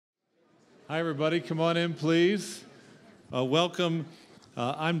Hi, everybody. Come on in, please. Welcome.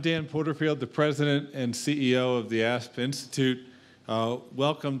 I'm Dan Porterfield, the president and CEO of the Aspen Institute.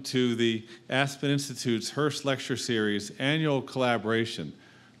 Welcome to the Aspen Institute's Hurst Lecture Series annual collaboration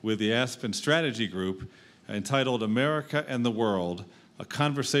with the Aspen Strategy Group entitled America and the World, a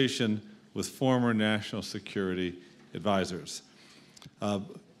Conversation with Former National Security Advisors.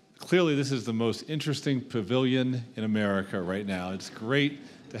 Clearly, this is the most interesting pavilion in America right now. It's great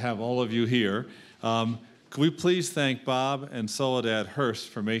to have all of you here. Could we please thank Bob and Soledad Hurst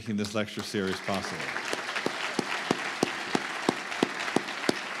for making this lecture series possible?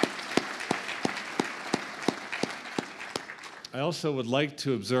 I also would like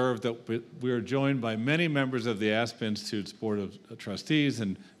to observe that we are joined by many members of the Aspen Institute's Board of Trustees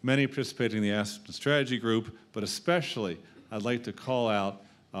and many participating in the Aspen Strategy Group, but especially I'd like to call out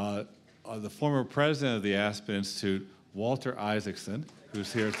the former president of the Aspen Institute, Walter Isaacson,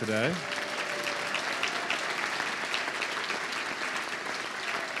 who's here today.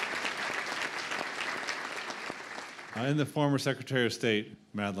 And the former Secretary of State,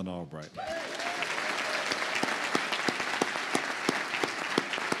 Madeleine Albright.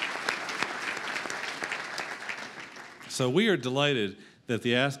 So we are delighted that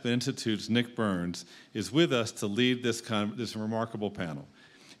the Aspen Institute's Nick Burns is with us to lead this remarkable panel.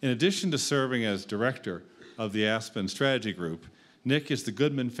 In addition to serving as director of the Aspen Strategy Group, Nick is the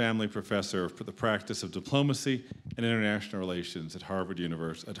Goodman Family Professor for the Practice of Diplomacy and International Relations at Harvard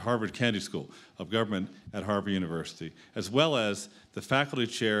Kennedy School of Government at Harvard University, as well as the faculty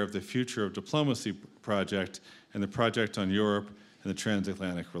chair of the Future of Diplomacy Project and the Project on Europe and the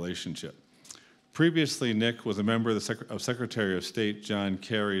Transatlantic Relationship. Previously, Nick was a member of Secretary of State John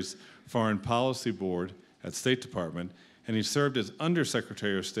Kerry's Foreign Policy Board at State Department, and he served as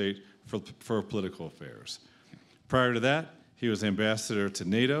Undersecretary of State for Political Affairs. Prior to that, he was ambassador to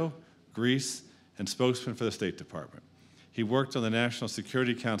NATO, Greece, and spokesman for the State Department. He worked on the National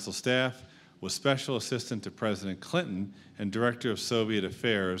Security Council staff, was special assistant to President Clinton, and director of Soviet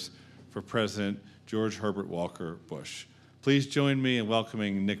affairs for President George Herbert Walker Bush. Please join me in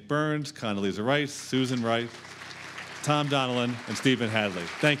welcoming Nick Burns, Condoleezza Rice, Susan Rice, Tom Donilon, and Stephen Hadley.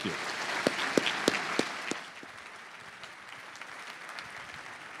 Thank you.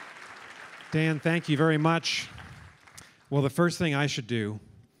 Dan, thank you very much. Well, the first thing I should do,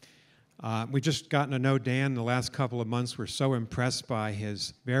 we've just gotten to know Dan the last couple of months. We're so impressed by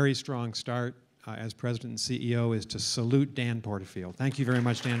his very strong start as president and CEO, is to salute Dan Porterfield. Thank you very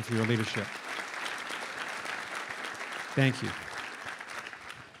much, Dan, for your leadership. Thank you.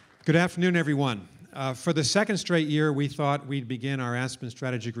 Good afternoon, everyone. For the second straight year, we thought we'd begin our Aspen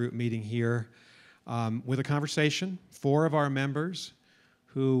Strategy Group meeting here with a conversation. 4 of our members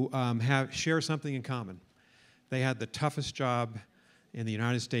who share something in common. They had the toughest job in the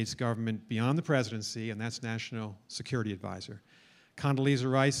United States government beyond the presidency, and that's National Security Advisor.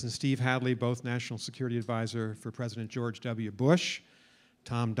 Condoleezza Rice and Steve Hadley, both National Security Advisor for President George W. Bush.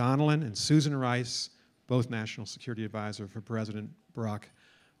 Tom Donilon and Susan Rice, both National Security Advisor for President Barack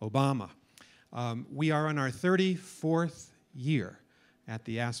Obama. We are in our 34th year at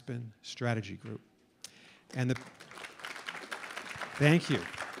the Aspen Strategy Group. And thank you.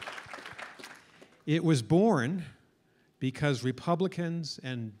 It was born because Republicans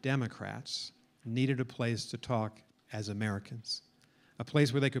and Democrats needed a place to talk as Americans, a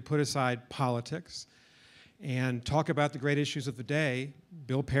place where they could put aside politics and talk about the great issues of the day.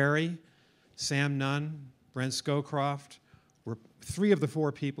 Bill Perry, Sam Nunn, Brent Scowcroft were 3 of the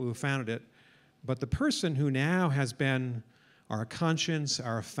 4 people who founded it. But the person who now has been our conscience,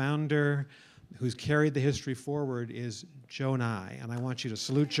 our founder, who's carried the history forward is Joe Nye. And I want you to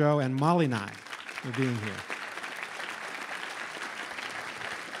salute Joe and Molly Nye for being here.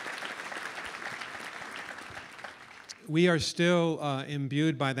 We are still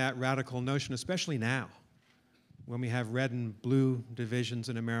imbued by that radical notion, especially now, when we have red and blue divisions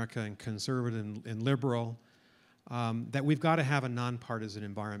in America and conservative and liberal, that we've got to have a nonpartisan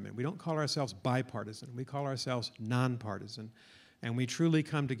environment. We don't call ourselves bipartisan. We call ourselves nonpartisan. And we truly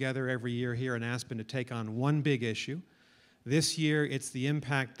come together every year here in Aspen to take on one big issue. This year, it's the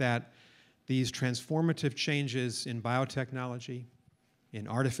impact that these transformative changes in biotechnology, in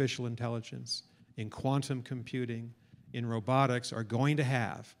artificial intelligence, in quantum computing, in robotics are going to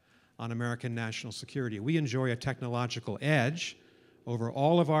have on American national security. We enjoy a technological edge over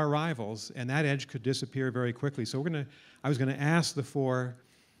all of our rivals, and that edge could disappear very quickly. So I was going to ask the 4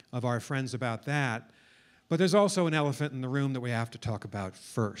 of our friends about that, but there's also an elephant in the room that we have to talk about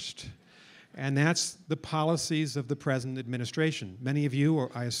first, and that's the policies of the present administration. Many of you,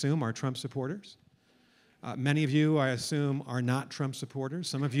 I assume, are Trump supporters. Many of you, I assume, are not Trump supporters.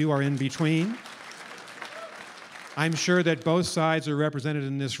 Some of you are in between. I'm sure that both sides are represented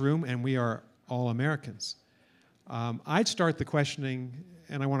in this room, and we are all Americans. I'd start the questioning,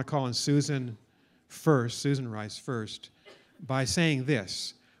 and I want to call on Susan Rice first, by saying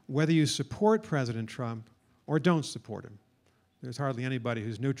this: whether you support President Trump or don't support him, there's hardly anybody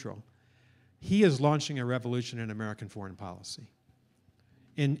who's neutral, he is launching a revolution in American foreign policy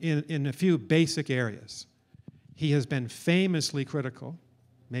in a few basic areas. He has been famously critical,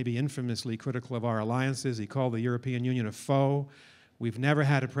 maybe infamously critical, of our alliances. He called the European Union a foe. We've never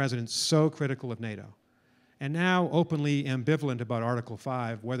had a president so critical of NATO. And now openly ambivalent about Article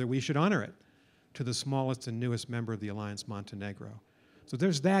 5, whether we should honor it to the smallest and newest member of the alliance, Montenegro. So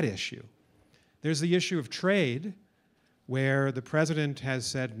there's that issue. There's the issue of trade, where the president has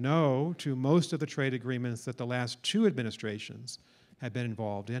said no to most of the trade agreements that the last two administrations have been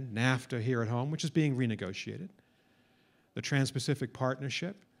involved in, NAFTA here at home, which is being renegotiated, the Trans-Pacific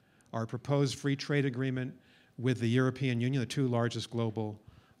Partnership, our proposed free trade agreement with the European Union, the two largest global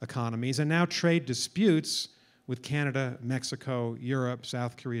economies, and now trade disputes with Canada, Mexico, Europe,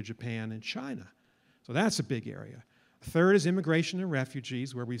 South Korea, Japan, and China. So that's a big area. Third is immigration and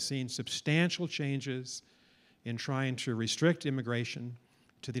refugees, where we've seen substantial changes in trying to restrict immigration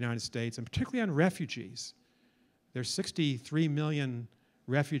to the United States, and particularly on refugees. There's 63 million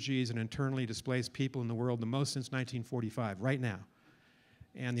refugees and internally displaced people in the world, the most since 1945, right now.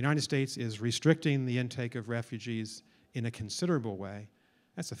 And the United States is restricting the intake of refugees in a considerable way.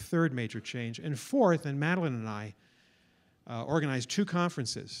 That's a third major change. And fourth, and Madeline and I organized two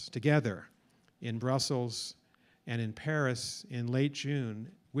conferences together in Brussels and in Paris in late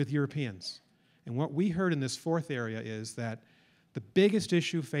June with Europeans. And what we heard in this fourth area is that the biggest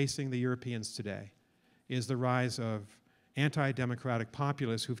issue facing the Europeans today is the rise of anti-democratic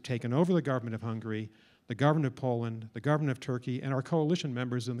populists who've taken over the government of Hungary, the government of Poland, the government of Turkey, and our coalition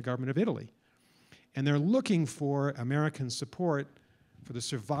members in the government of Italy. And they're looking for American support for the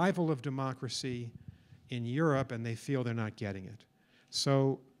survival of democracy in Europe, and they feel they're not getting it.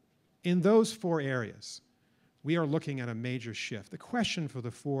 So in those four areas, we are looking at a major shift. The question for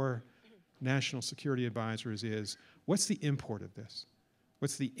the four national security advisors is, what's the import of this?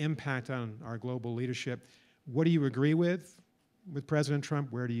 What's the impact on our global leadership? What do you agree with President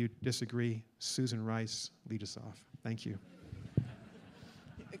Trump? Where do you disagree? Susan Rice, lead us off. Thank you.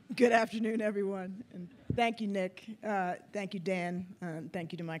 Good afternoon, everyone. And thank you, Nick. Thank you, Dan.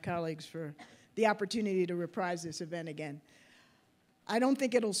 Thank you to my colleagues for the opportunity to reprise this event again. I don't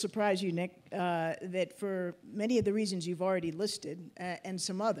think it'll surprise you, Nick, that for many of the reasons you've already listed, and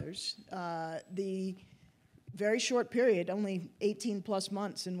some others, the very short period, only 18 plus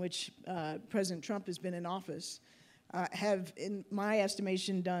months in which President Trump has been in office, have, in my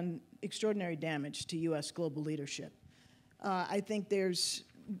estimation, done extraordinary damage to U.S. global leadership. I think there's,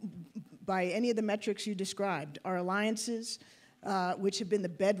 by any of the metrics you described, our alliances, which have been the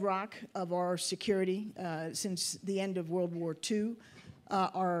bedrock of our security since the end of World War II,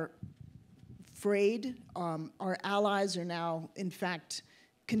 are frayed. Our allies are now, in fact,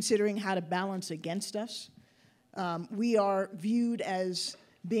 considering how to balance against us. We are viewed as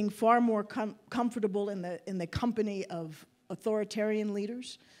being far more comfortable in the company of authoritarian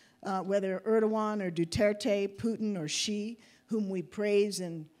leaders, whether Erdogan or Duterte, Putin or Xi, whom we praise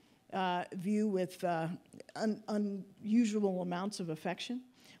and view with unusual amounts of affection,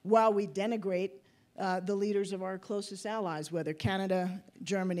 while we denigrate the leaders of our closest allies, whether Canada,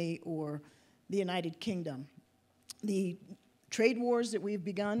 Germany, or the United Kingdom. The trade wars that we've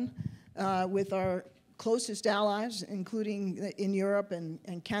begun with our closest allies, including in Europe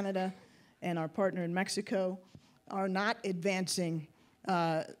and Canada and our partner in Mexico, are not advancing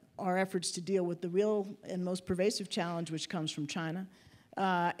our efforts to deal with the real and most pervasive challenge which comes from China.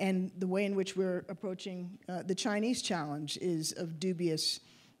 And the way in which we're approaching the Chinese challenge is of dubious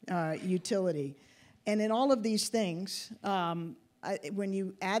utility. And in all of these things, when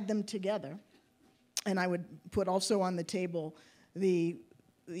you add them together, and I would put also on the table the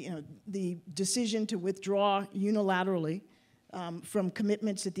decision to withdraw unilaterally from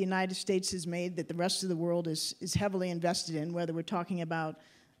commitments that the United States has made that the rest of the world is heavily invested in, whether we're talking about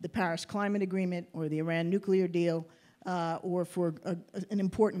the Paris Climate Agreement or the Iran nuclear deal, or for an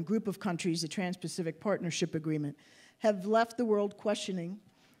important group of countries, the Trans-Pacific Partnership Agreement, have left the world questioning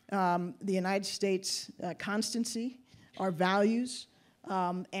the United States' constancy, our values,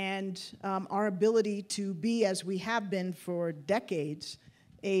 and our ability to be, as we have been for decades,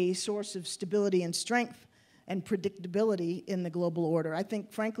 a source of stability and strength and predictability in the global order. I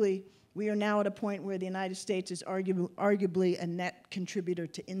think, frankly, we are now at a point where the United States is arguably a net contributor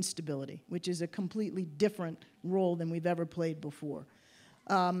to instability, which is a completely different role than we've ever played before.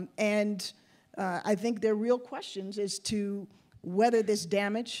 I think there are real questions as to whether this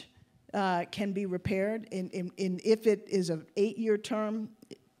damage can be repaired. If it is an 8-year term,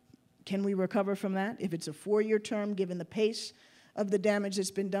 can we recover from that? If it's a 4-year term, given the pace of the damage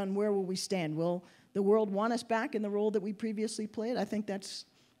that's been done, where will we stand? Will the world want us back in the role that we previously played? I think that's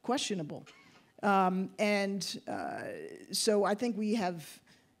questionable. So I think we have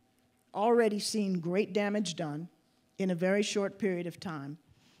already seen great damage done in a very short period of time.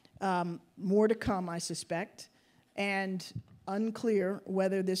 More to come, I suspect, and unclear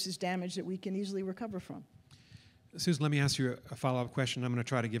whether this is damage that we can easily recover from. Susan, let me ask you a follow-up question. I'm going to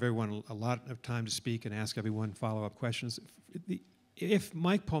try to give everyone a lot of time to speak and ask everyone follow-up questions. If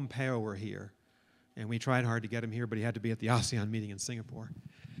Mike Pompeo were here, and we tried hard to get him here, but he had to be at the ASEAN meeting in Singapore,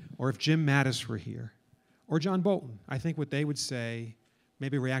 or if Jim Mattis were here, or John Bolton, I think what they would say,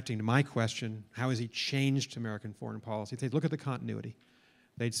 maybe reacting to my question, how has he changed American foreign policy? They'd look at the continuity.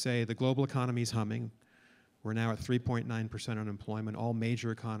 They'd say the global economy's humming. We're now at 3.9% unemployment, all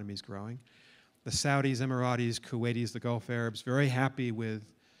major economies growing. The Saudis, Emiratis, Kuwaitis, the Gulf Arabs, very happy with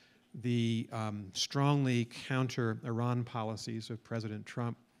the strongly counter-Iran policies of President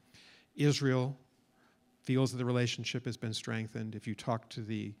Trump. Israel feels that the relationship has been strengthened. If you talk to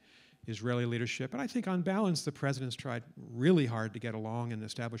the Israeli leadership, and I think on balance the president's tried really hard to get along and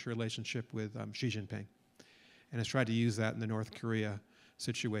establish a relationship with Xi Jinping, and has tried to use that in the North Korea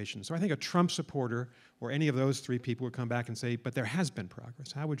situation. So I think a Trump supporter or any of those three people would come back and say, but there has been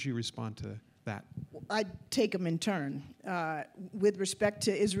progress. How would you respond to that? I'd take them in turn. With respect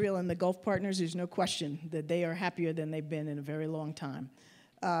to Israel and the Gulf partners, there's no question that they are happier than they've been in a very long time.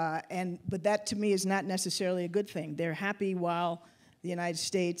 But that, to me, is not necessarily a good thing. They're happy while the United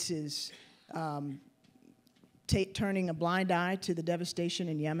States is turning a blind eye to the devastation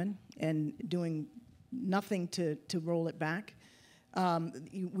in Yemen and doing nothing to roll it back.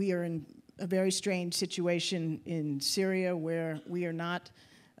 We are in a very strange situation in Syria where we are not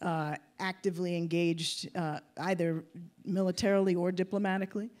actively engaged either militarily or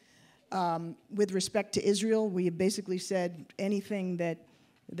diplomatically. With respect to Israel, we have basically said anything that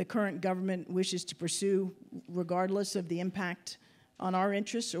the current government wishes to pursue, regardless of the impact on our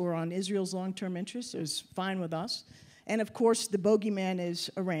interests or on Israel's long-term interests, is fine with us. And of course, the bogeyman is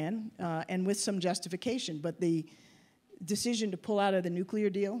Iran, and with some justification. But the decision to pull out of the nuclear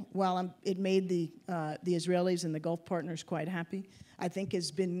deal, while it made the Israelis and the Gulf partners quite happy, I think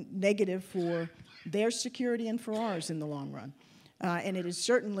has been negative for their security and for ours in the long run. And it has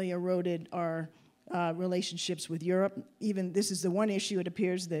certainly eroded our relationships with Europe. Even this is the one issue it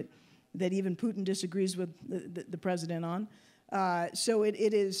appears that even Putin disagrees with the president on. So it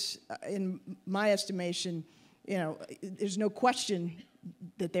is, in my estimation, there's no question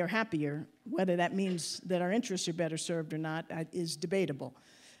that they're happier. Whether that means that our interests are better served or not is debatable.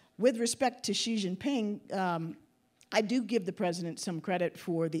 With respect to Xi Jinping, I do give the president some credit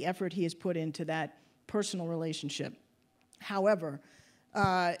for the effort he has put into that personal relationship. However,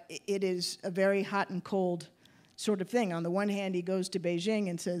 it is a very hot and cold sort of thing. On the one hand, he goes to Beijing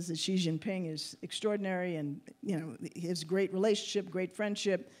and says that Xi Jinping is extraordinary and his great relationship, great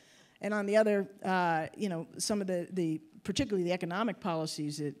friendship. And on the other, some of the particularly the economic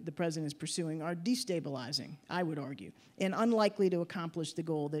policies that the president is pursuing are destabilizing, I would argue, and unlikely to accomplish the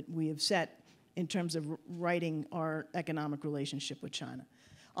goal that we have set in terms of righting our economic relationship with China.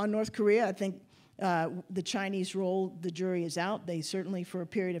 On North Korea, I think the Chinese role, the jury is out. They certainly, for a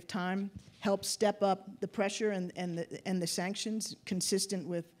period of time, helped step up the pressure and the sanctions consistent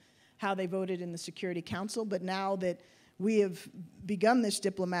with how they voted in the Security Council. But now that we have begun this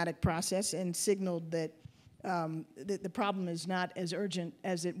diplomatic process and signaled that the problem is not as urgent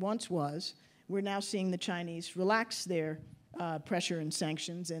as it once was, we're now seeing the Chinese relax their pressure and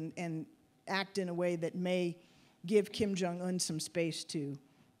sanctions and act in a way that may give Kim Jong-un some space to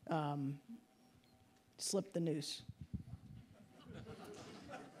slip the noose.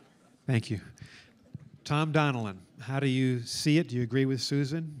 Thank you. Tom Donilon, how do you see it? Do you agree with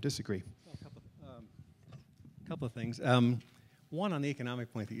Susan? Disagree? A couple of things. One, on the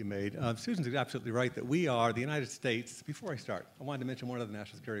economic point that you made, Susan's absolutely right that we are, the United States, before I start, I wanted to mention one other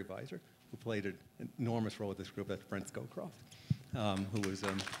National Security Advisor who played an enormous role with this group, that's Brent Scowcroft, who was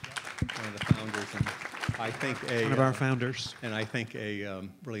one of the founders, and I think one of our founders. And I think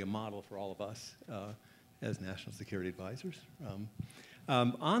really a model for all of us as National Security Advisors.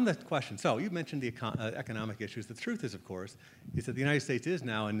 On the question, so you mentioned the economic issues. The truth is, of course, is that the United States is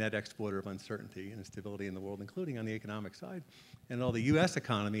now a net exporter of uncertainty and instability in the world, including on the economic side. And all the U.S.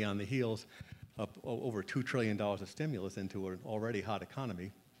 economy on the heels of over $2 trillion of stimulus into an already hot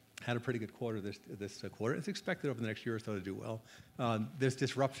economy had a pretty good quarter this quarter. It's expected over the next year or so to do well. There's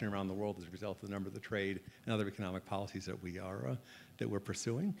disruption around the world as a result of the number of the trade and other economic policies that we're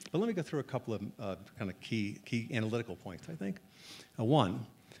pursuing. But let me go through a couple of kind of key analytical points, I think. One,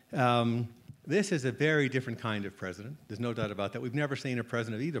 this is a very different kind of president. There's no doubt about that. We've never seen a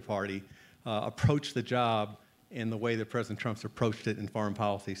president of either party approach the job in the way that President Trump's approached it in foreign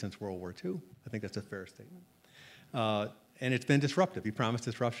policy since World War II. I think that's a fair statement. And it's been disruptive. He promised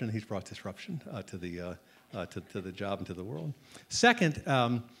disruption. He's brought disruption to the job and to the world. Second,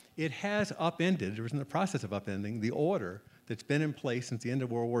 it has upended, or is in the process of upending, the order that's been in place since the end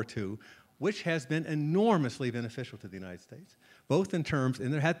of World War II, which has been enormously beneficial to the United States, both in terms,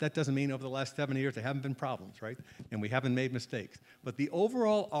 and that doesn't mean over the last 70 years there haven't been problems, right? And we haven't made mistakes. But the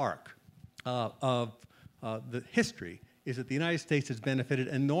overall arc of the history is that the United States has benefited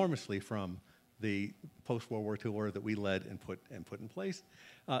enormously from the post-World War II order that we led and put in place.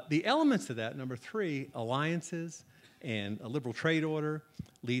 The elements of that, number three, alliances and a liberal trade order,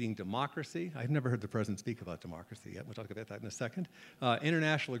 leading democracy. I've never heard the president speak about democracy yet. We'll talk about that in a second.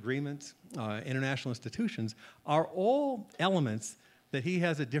 International agreements, international institutions are all elements that he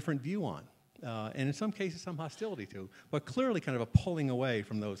has a different view on, and in some cases some hostility to, but clearly kind of a pulling away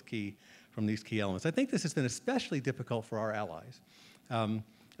from these key elements. I think this has been especially difficult for our allies.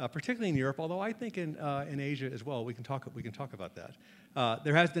 Particularly in Europe, although I think in Asia as well. We can talk about that.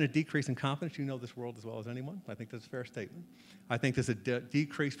 There has been a decrease in confidence. You know this world as well as anyone. I think that's a fair statement. I think there's a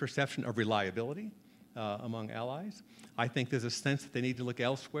decreased perception of reliability among allies. I think there's a sense that they need to look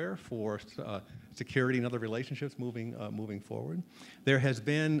elsewhere for security and other relationships moving forward. There has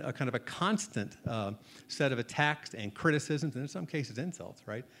been a kind of a constant set of attacks and criticisms, and in some cases insults,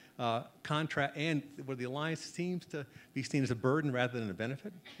 right? And where the alliance seems to be seen as a burden rather than a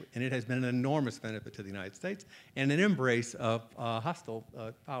benefit, and it has been an enormous benefit to the United States, and an embrace of hostile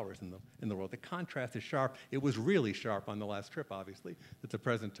powers in the world. The contrast is sharp. It was really sharp on the last trip, obviously, that the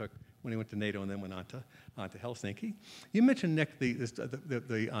president took when he went to NATO and then went on to Helsinki. You mentioned, Nick,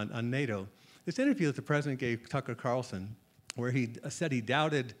 on NATO, this interview that the president gave Tucker Carlson, where he said he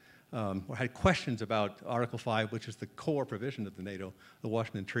doubted or had questions about Article 5, which is the core provision of the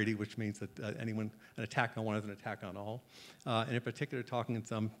Washington Treaty, which means that an attack on one is an attack on all. And in particular, talking in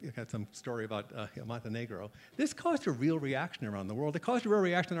some story about Montenegro. This caused a real reaction around the world. It caused a real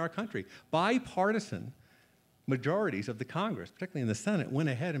reaction in our country. Bipartisan majorities of the Congress, particularly in the Senate, went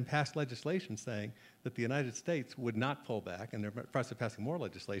ahead and passed legislation saying that the United States would not pull back, and they're in the process of passing more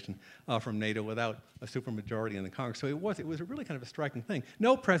legislation from NATO without a supermajority in the Congress. So it was a really kind of a striking thing.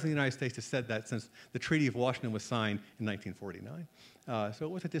 No president of the United States has said that since the Treaty of Washington was signed in 1949. So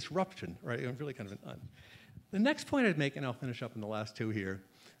it was a disruption, right? It was really kind of the next point I'd make, and I'll finish up in the last two here,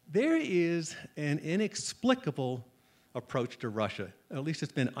 there is an inexplicable approach to Russia. At least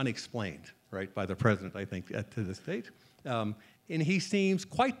it's been unexplained, right, by the president, I think, to this date. And he seems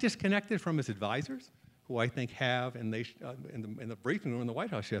quite disconnected from his advisors, who I think have, and they in the briefing room in the White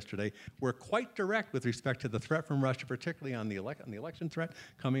House yesterday, were quite direct with respect to the threat from Russia, particularly on the election threat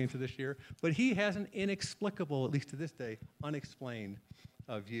coming into this year. But he has an inexplicable, at least to this day, unexplained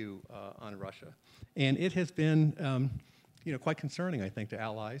view on Russia. And it has been quite concerning, I think, to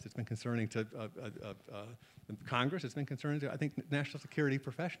allies. It's been concerning to Congress. It's been concerning to, I think, national security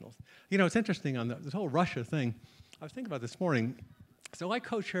professionals. You know, it's interesting on this whole Russia thing. I was thinking about this morning. So I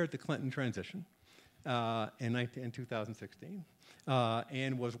co-chaired the Clinton transition in 2016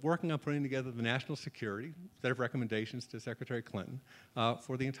 and was working on putting together the national security set of recommendations to Secretary Clinton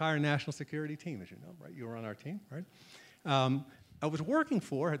for the entire national security team, as you know, right? You were on our team, right? I was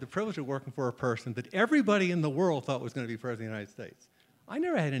had the privilege of working for a person that everybody in the world thought was going to be President of the United States. I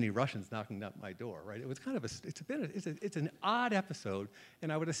never had any Russians knocking at my door, right? It was kind of it's an odd episode,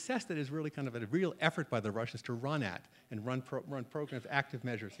 and I would assess that as really kind of a real effort by the Russians to run programs, active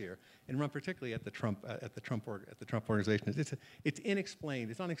measures here, and run particularly at the Trump organization. It's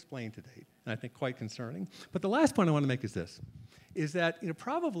unexplained to date, and I think quite concerning. But the last point I want to make is this: is that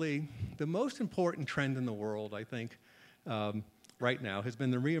probably the most important trend in the world, I think, right now has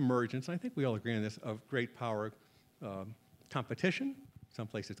been the reemergence. And I think we all agree on this, of great power competition. Some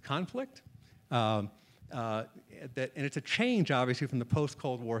places conflict, and it's a change, obviously, from the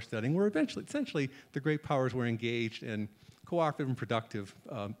post-Cold War setting, where essentially the great powers were engaged in cooperative and productive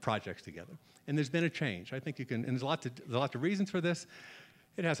projects together. And there's been a change. I think and there's lots of reasons for this.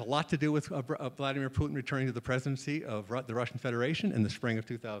 It has a lot to do with Vladimir Putin returning to the presidency of the Russian Federation in the spring of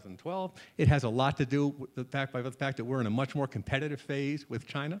 2012. It has a lot to do with the fact that we're in a much more competitive phase with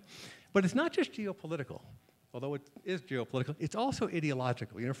China. But it's not just geopolitical. Although it is geopolitical, it's also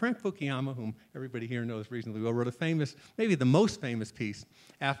ideological. You know, Frank Fukuyama, whom everybody here knows reasonably well, wrote a famous, maybe the most famous piece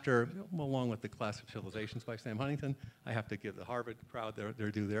after, well, along with The Clash of Civilizations by Sam Huntington. I have to give the Harvard crowd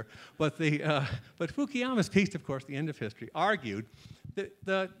their due there. But Fukuyama's piece, of course, The End of History, argued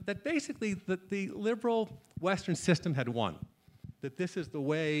that basically the liberal Western system had won. That this is the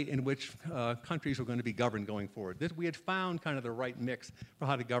way in which countries were going to be governed going forward. We had found kind of the right mix for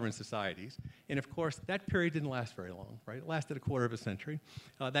how to govern societies. And of course, that period didn't last very long, right? It lasted a quarter of a century.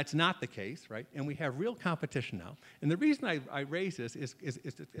 That's not the case, right? And we have real competition now. And the reason I raise this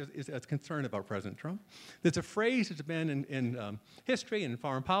is a concern about President Trump. There's a phrase that's been in history and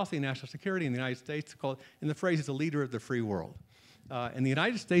foreign policy and national security in the United States called, and the phrase is the leader of the free world. And the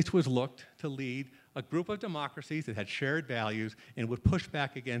United States was looked to lead a group of democracies that had shared values and would push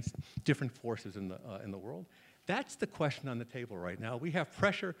back against different forces in the world. That's the question on the table right now. We have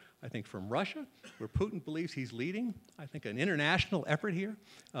pressure, I think, from Russia, where Putin believes he's leading, I think, an international effort here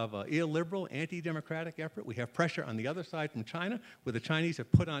of an illiberal, anti-democratic effort. We have pressure on the other side from China, where the Chinese have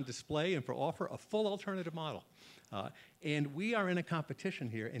put on display and for offer a full alternative model. And we are in a competition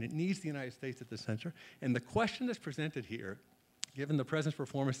here, and it needs the United States at the center. And the question that's presented here, given the president's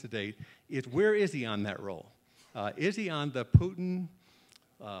performance to date, is where is he on that role? Is he on the Putin,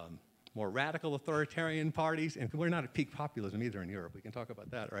 more radical authoritarian parties? And we're not at peak populism either in Europe. We can talk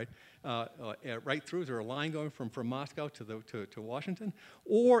about that, right? Right through, is there a line going from Moscow to Washington?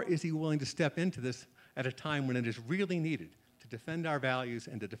 Or is he willing to step into this at a time when it is really needed to defend our values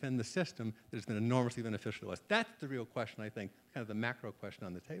and to defend the system that has been enormously beneficial to us? That's the real question, I think, kind of the macro question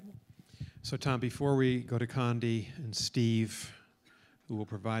on the table. So Tom, before we go to Condi and Steve, who will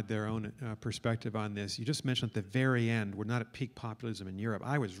provide their own perspective on this, you just mentioned at the very end, we're not at peak populism in Europe.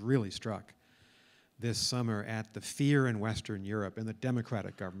 I was really struck this summer at the fear in Western Europe and the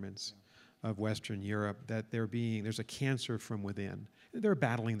democratic governments of Western Europe that there's a cancer from within. They're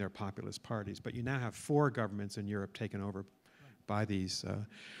battling their populist parties, but you now have 4 governments in Europe taken over by these.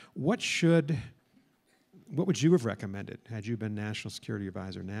 What would you have recommended had you been National Security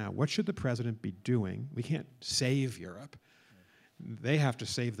Advisor now? What should the president be doing? We can't save Europe. They have to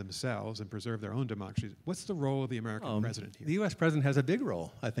save themselves and preserve their own democracies. What's the role of the American president here? The U.S. president has a big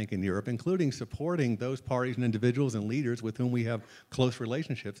role, I think, in Europe, including supporting those parties and individuals and leaders with whom we have close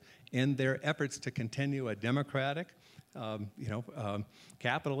relationships in their efforts to continue a democratic,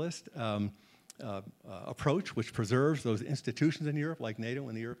 capitalist approach which preserves those institutions in Europe like NATO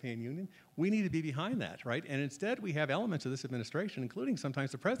and the European Union. We need to be behind that, right? And instead we have elements of this administration, including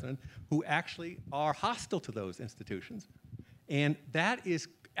sometimes the president, who actually are hostile to those institutions. And that is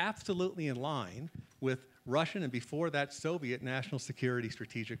absolutely in line with Russian and before that Soviet national security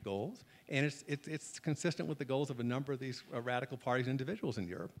strategic goals. And it's consistent with the goals of a number of these radical parties and individuals in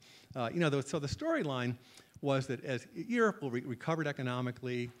Europe. So the storyline was that as Europe recovered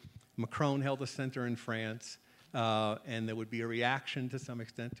economically, Macron held the center in France, and there would be a reaction to some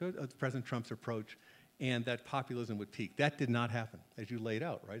extent to President Trump's approach, and that populism would peak. That did not happen, as you laid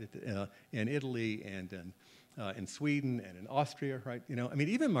out, right? In Italy and in Sweden and in Austria, right?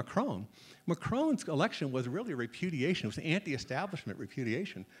 Even Macron's election was really a repudiation. It was an anti-establishment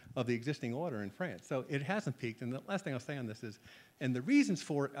repudiation of the existing order in France. So it hasn't peaked. And the last thing I'll say on this is, and the reasons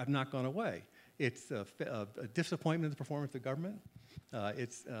for it have not gone away. It's a disappointment in the performance of the government.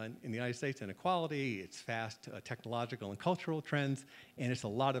 It's in the United States inequality. It's fast technological and cultural trends, and it's a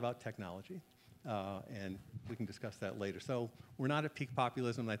lot about technology. And we can discuss that later. So we're not at peak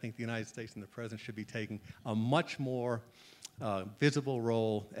populism. I think the United States and the president should be taking a much more visible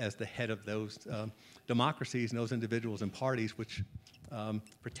role as the head of those democracies and those individuals and parties which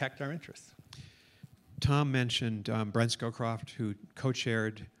protect our interests. Tom mentioned Brent Scowcroft, who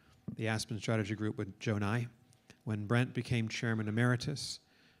co-chaired the Aspen Strategy Group with Joe and I. When Brent became chairman emeritus,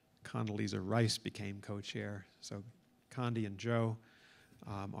 Condoleezza Rice became co-chair. So Condi and Joe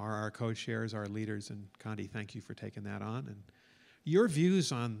are our co-chairs, our leaders, and Condi, thank you for taking that on. And your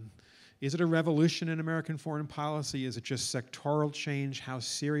views on, is it a revolution in American foreign policy? Is it just sectoral change? How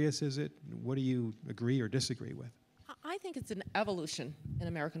serious is it? What do you agree or disagree with? I think it's an evolution in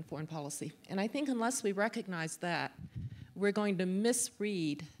American foreign policy. And I think unless we recognize that, we're going to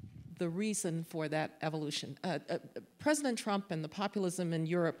misread the reason for that evolution. President Trump and the populism in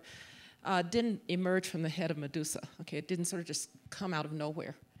Europe didn't emerge from the head of Medusa. Okay, it didn't sort of just come out of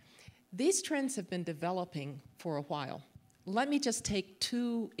nowhere. These trends have been developing for a while. Let me just take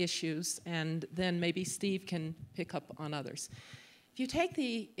 2 issues, and then maybe Steve can pick up on others. If you take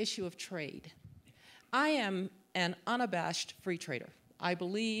the issue of trade, I am an unabashed free trader. I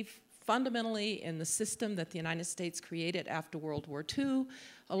believe fundamentally in the system that the United States created after World War II,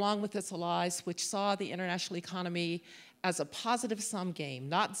 along with its allies, which saw the international economy as a positive-sum game,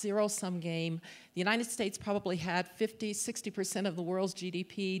 not zero-sum game. The United States probably had 50, 60% of the world's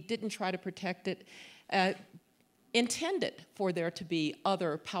GDP, didn't try to protect it, intended for there to be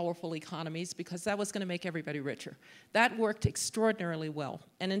other powerful economies because that was going to make everybody richer. That worked extraordinarily well.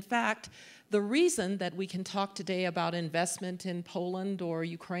 And in fact, the reason that we can talk today about investment in Poland or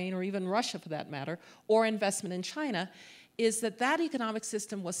Ukraine or even Russia for that matter, or investment in China, is that that economic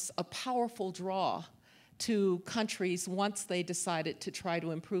system was a powerful draw to countries once they decided to try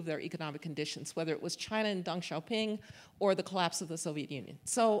to improve their economic conditions, whether it was China and Deng Xiaoping or the collapse of the Soviet Union.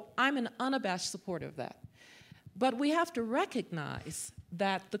 So I'm an unabashed supporter of that. But we have to recognize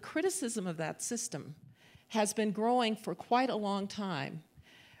that the criticism of that system has been growing for quite a long time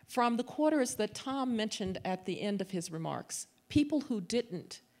from the quarters that Tom mentioned at the end of his remarks, people who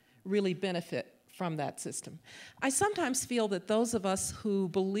didn't really benefit from that system. I sometimes feel that those of us who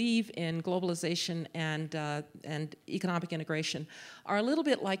believe in globalization and economic integration are a little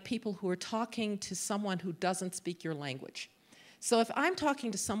bit like people who are talking to someone who doesn't speak your language. So if I'm talking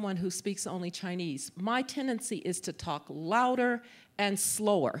to someone who speaks only Chinese, my tendency is to talk louder and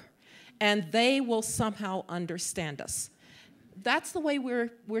slower, and they will somehow understand us. That's the way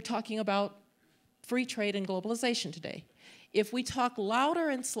we're talking about free trade and globalization today. If we talk louder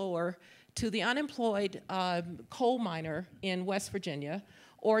and slower to the unemployed coal miner in West Virginia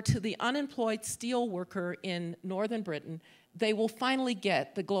or to the unemployed steel worker in Northern Britain, they will finally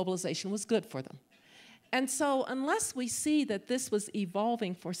get that globalization was good for them. And so unless we see that this was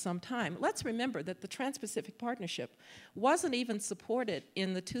evolving for some time, let's remember that the Trans-Pacific Partnership wasn't even supported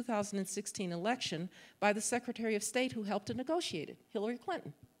in the 2016 election by the Secretary of State who helped to negotiate it, Hillary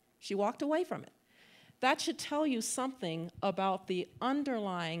Clinton. She walked away from it. That should tell you something about the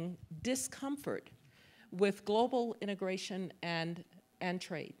underlying discomfort with global integration and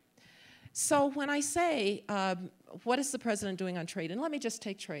trade. So when I say, what is the president doing on trade? And let me just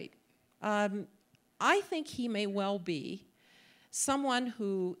take trade. I think he may well be someone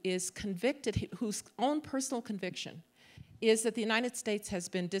who is convicted, whose own personal conviction is that the United States has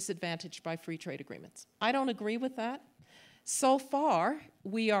been disadvantaged by free trade agreements. I don't agree with that. So far,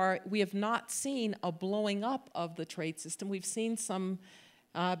 we have not seen a blowing up of the trade system. We've seen some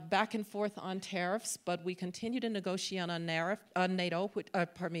back and forth on tariffs, but we continue to negotiate on NATO, on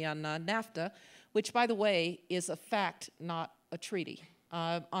NAFTA, which, by the way, is a fact, not a treaty.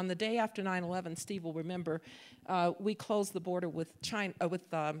 On the day after 9/11, Steve will remember, we closed the border with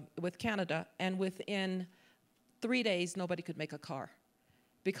Canada, and within 3 days, nobody could make a car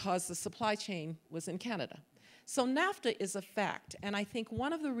because the supply chain was in Canada. So NAFTA is a fact, and I think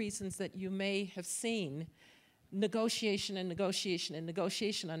one of the reasons that you may have seen negotiation and negotiation and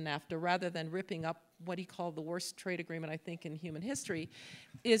negotiation on NAFTA rather than ripping up what he called the worst trade agreement, I think, in human history,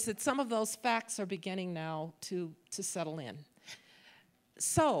 is that some of those facts are beginning now to settle in.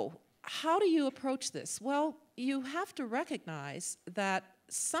 So how do you approach this? Well, you have to recognize that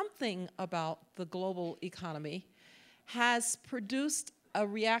something about the global economy has produced a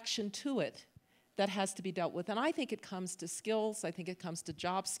reaction to it that has to be dealt with. And I think it comes to skills. I think it comes to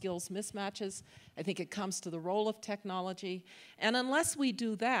job skills mismatches. I think it comes to the role of technology. And unless we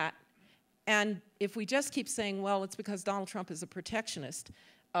do that, and if we just keep saying, well, it's because Donald Trump is a protectionist,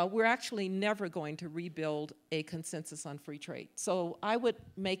 we're actually never going to rebuild a consensus on free trade. So I would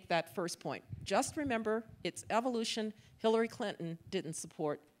make that first point. Just remember, it's evolution. Hillary Clinton didn't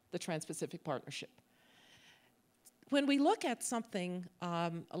support the Trans-Pacific Partnership. When we look at something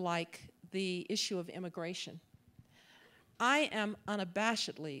like the issue of immigration, I am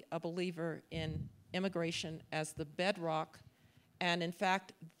unabashedly a believer in immigration as the bedrock and, in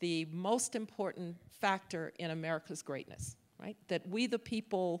fact, the most important factor in America's greatness. Right? That we the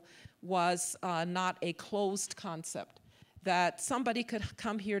people was not a closed concept, that somebody could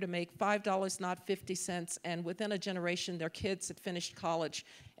come here to make $5, not 50 cents, and within a generation their kids had finished college,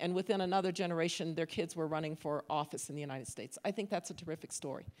 and within another generation their kids were running for office in the United States. I think that's a terrific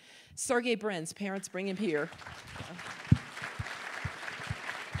story. Sergey Brin's parents bring him here.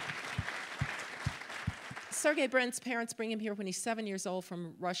 Sergey Brin's parents bring him here when he's 7 years old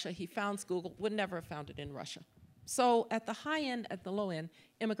from Russia. He founds Google, would never have found it in Russia. So at the high end, at the low end,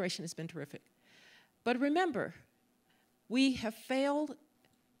 immigration has been terrific. But remember, we have failed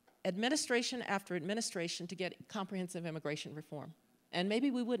administration after administration to get comprehensive immigration reform. And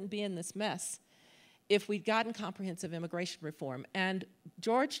maybe we wouldn't be in this mess if we'd gotten comprehensive immigration reform. And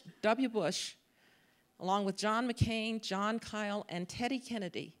George W. Bush, along with John McCain, John Kyle, and Teddy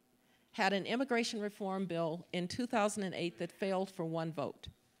Kennedy, had an immigration reform bill in 2008 that failed for one vote.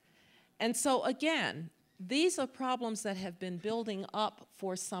 And so again, these are problems that have been building up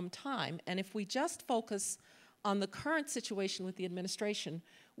for some time, and if we just focus on the current situation with the administration,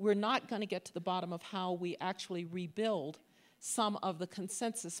 we're not going to get to the bottom of how we actually rebuild some of the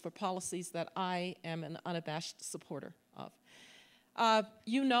consensus for policies that I am an unabashed supporter of.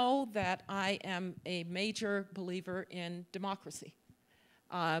 You know that I am a major believer in democracy.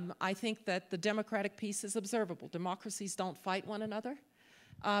 I think that the democratic piece is observable. Democracies don't fight one another.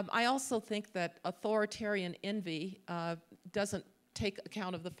 I also think that authoritarian envy doesn't take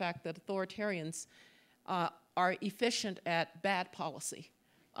account of the fact that authoritarians are efficient at bad policy,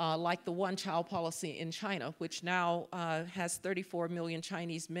 like the one-child policy in China, which now has 34 million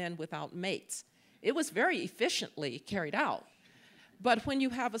Chinese men without mates. It was very efficiently carried out. But when you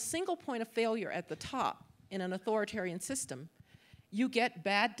have a single point of failure at the top in an authoritarian system, you get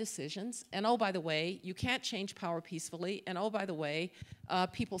bad decisions, and oh, by the way, you can't change power peacefully, and oh, by the way,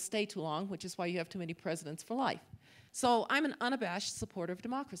 people stay too long, which is why you have too many presidents for life. So I'm an unabashed supporter of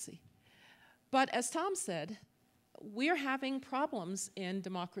democracy. But as Tom said, we're having problems in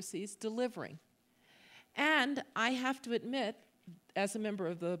democracies delivering. And I have to admit, as a member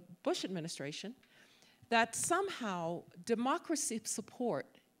of the Bush administration, that somehow democracy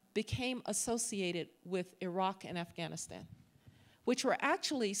support became associated with Iraq and Afghanistan, which were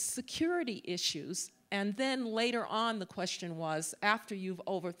actually security issues, and then later on the question was, after you've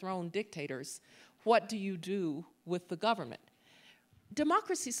overthrown dictators, what do you do with the government?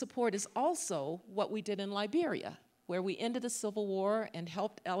 Democracy support is also what we did in Liberia, where we ended a civil war and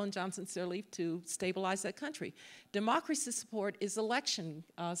helped Ellen Johnson Sirleaf to stabilize that country. Democracy support is election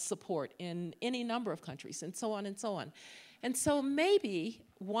support in any number of countries, and so on and so on. And so maybe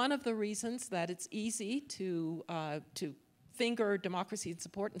one of the reasons that it's easy to finger democracy and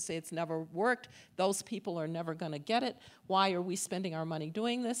support and say it's never worked, those people are never going to get it, why are we spending our money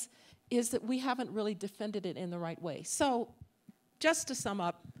doing this, is that we haven't really defended it in the right way. So just to sum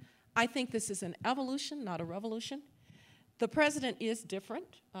up, I think this is an evolution, not a revolution. The president is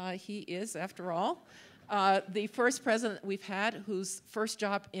different. He is, after all, the first president we've had whose first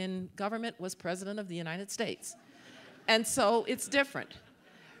job in government was president of the United States. And so it's different.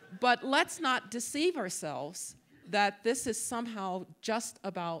 But let's not deceive ourselves that this is somehow just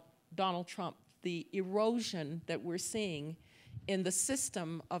about Donald Trump. The erosion that we're seeing in the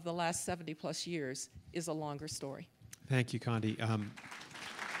system of the last 70+ years is a longer story. Thank you, Condi.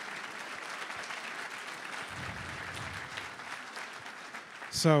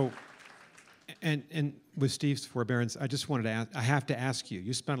 So, and with Steve's forbearance, I just wanted to ask, I have to ask you,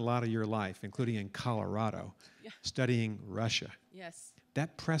 you spent a lot of your life, including in Colorado, studying Russia. Yes.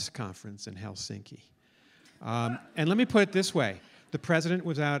 That press conference in Helsinki. And let me put it this way. The president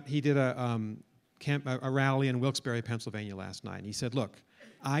was out, he did a rally in Wilkes-Barre, Pennsylvania last night. And he said, look,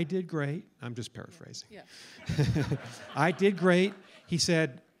 I did great. I'm just paraphrasing. Yeah. I did great. He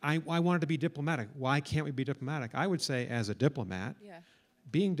said, I wanted to be diplomatic. Why can't we be diplomatic? I would say, as a diplomat,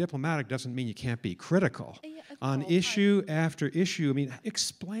 being diplomatic doesn't mean you can't be critical on issue after issue. I mean,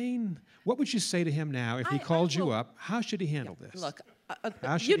 explain, what would you say to him now if he called you up? How should he handle this? Look,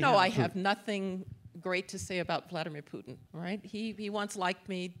 you know I have nothing great to say about Vladimir Putin, right? He once liked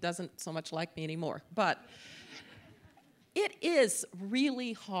me, doesn't so much like me anymore. But it is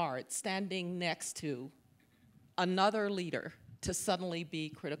really hard standing next to another leader to suddenly be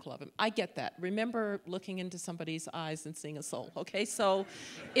critical of him. I get that. Remember looking into somebody's eyes and seeing a soul, okay? So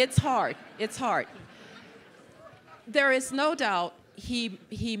it's hard. It's hard. There is no doubt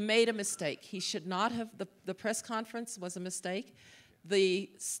he made a mistake. He should not have, the press conference was a mistake.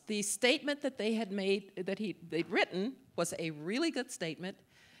 The statement that they had made, that they'd written, was a really good statement.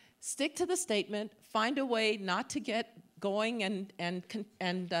 Stick to the statement, find a way not to get going and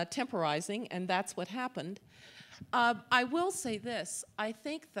temporizing, and that's what happened. I will say this, I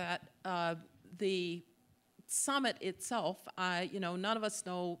think that the summit itself, none of us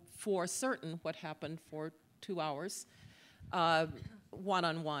know for certain what happened for 2 hours,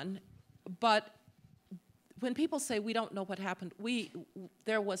 one-on-one, but when people say we don't know what happened,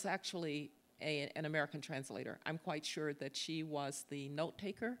 there was actually an American translator. I'm quite sure that she was the note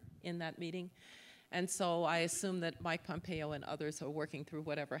taker in that meeting. And so I assume that Mike Pompeo and others are working through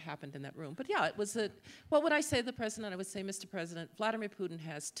whatever happened in that room. But yeah, it was what would I say to the president? I would say, Mr. President, Vladimir Putin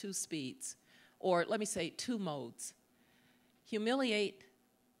has 2 speeds, or let me say 2 modes. Humiliate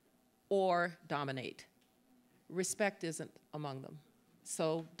or dominate. Respect isn't among them.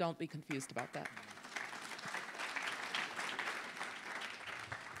 So don't be confused about that.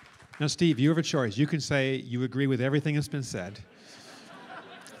 Now, Steve, you have a choice. You can say you agree with everything that's been said.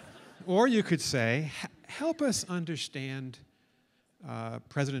 Or you could say, help us understand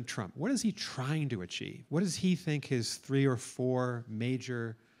President Trump. What is he trying to achieve? What does he think his 3 or 4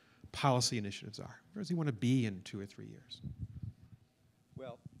 major policy initiatives are? Where does he want to be in 2 or 3 years?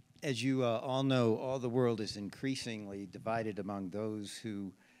 Well, as you all know, all the world is increasingly divided among those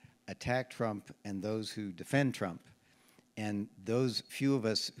who attack Trump and those who defend Trump. And those few of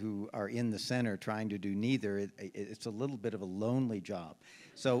us who are in the center trying to do neither, it's a little bit of a lonely job.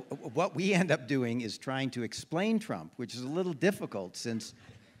 So what we end up doing is trying to explain Trump, which is a little difficult since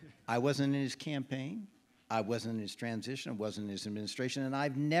I wasn't in his campaign, I wasn't in his transition, I wasn't in his administration, and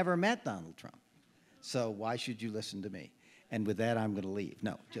I've never met Donald Trump. So why should you listen to me? And with that, I'm going to leave.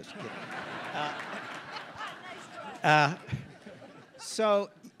 No, just kidding. So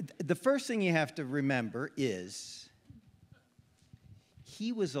the first thing you have to remember is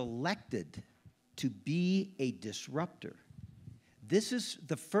he was elected to be a disruptor. This is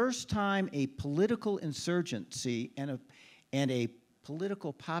the first time a political insurgency and a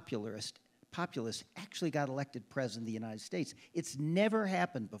political populist actually got elected president of the United States. It's never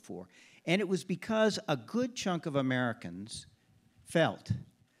happened before. And it was because a good chunk of Americans felt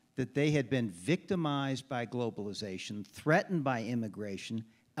that they had been victimized by globalization, threatened by immigration,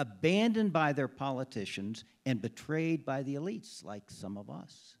 abandoned by their politicians, and betrayed by the elites, like some of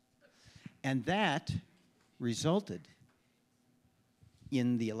us. And that resulted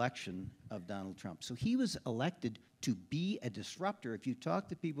in the election of Donald Trump. So he was elected to be a disruptor. If you talk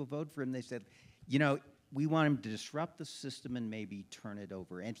to people who vote for him, they said, you know, we want him to disrupt the system and maybe turn it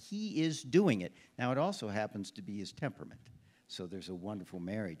over. And he is doing it. Now, it also happens to be his temperament. So there's a wonderful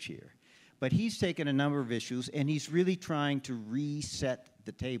marriage here. But he's taken a number of issues, and he's really trying to reset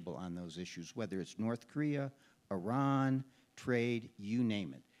the table on those issues, whether it's North Korea, Iran, trade, you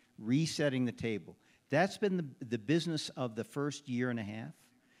name it. Resetting the table. That's been the business of the first year and a half.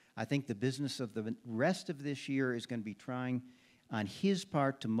 I think the business of the rest of this year is going to be trying, on his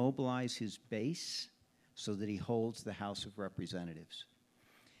part, to mobilize his base so that he holds the House of Representatives.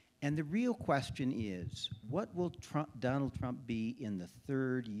 And the real question is, what will Donald Trump be in the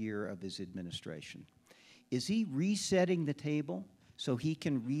 3rd year of his administration? Is he resetting the table so he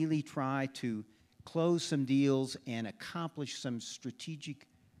can really try to close some deals and accomplish some strategic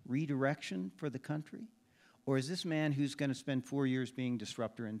redirection for the country? Or is this man who's going to spend 4 years being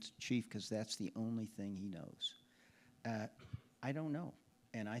disruptor in chief because that's the only thing he knows? I don't know,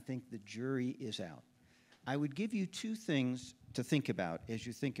 and I think the jury is out. I would give you 2 things to think about as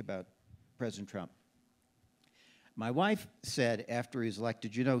you think about President Trump. My wife said after he's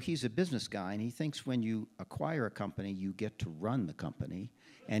elected, you know, he's a business guy, and he thinks when you acquire a company, you get to run the company.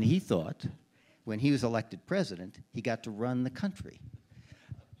 And he thought when he was elected president, he got to run the country.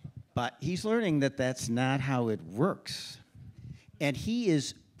 But he's learning that that's not how it works. And he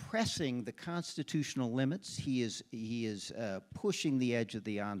is pressing the constitutional limits. He is pushing the edge of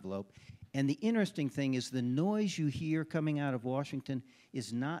the envelope. And the interesting thing is the noise you hear coming out of Washington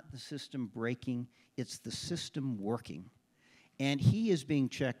is not the system breaking, it's the system working. And he is being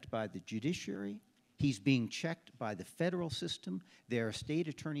checked by the judiciary. He's being checked by the federal system. There are state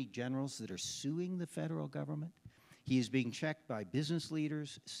attorney generals that are suing the federal government. He is being checked by business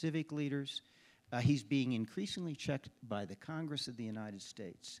leaders, civic leaders. He's being increasingly checked by the Congress of the United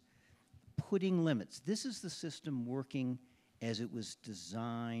States, putting limits. This is the system working as it was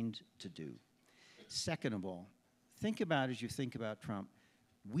designed to do. Second of all, think about, as you think about Trump,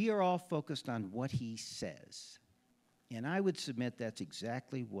 we are all focused on what he says. And I would submit that's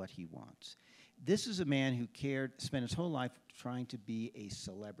exactly what he wants. This is a man who spent his whole life trying to be a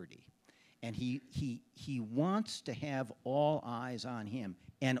celebrity. And he wants to have all eyes on him.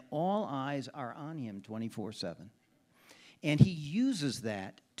 And all eyes are on him 24/7. And he uses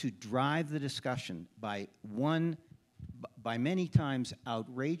that to drive the discussion by many times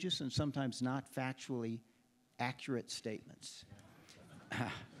outrageous and sometimes not factually accurate statements.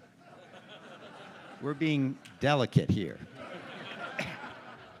 We're being delicate here.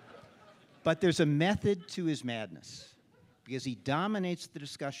 But there's a method to his madness, because he dominates the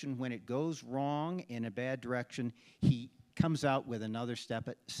discussion. When it goes wrong in a bad direction, he comes out with another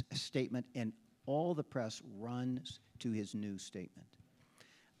statement, and all the press runs to his new statement.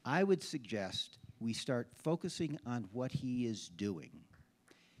 I would suggest we start focusing on what he is doing.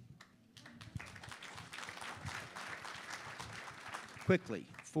 Quickly,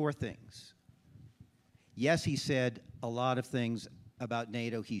 4 things. Yes, he said a lot of things about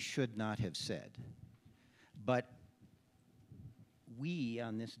NATO he should not have said. But we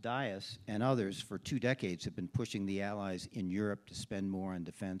on this dais and others for 2 decades have been pushing the allies in Europe to spend more on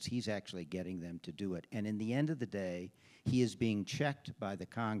defense. He's actually getting them to do it. And in the end of the day, he is being checked by the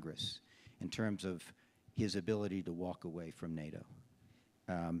Congress in terms of his ability to walk away from NATO.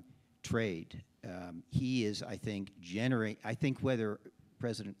 Trade. He is, I think, whether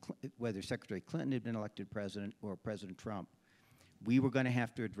Secretary Clinton had been elected president or President Trump, we were going to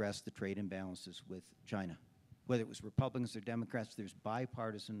have to address the trade imbalances with China. Whether it was Republicans or Democrats, there's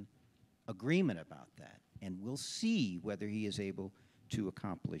bipartisan agreement about that. And we'll see whether he is able to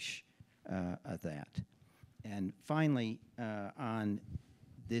accomplish that. And finally, on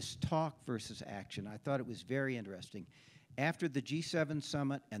this talk versus action, I thought it was very interesting. After the G7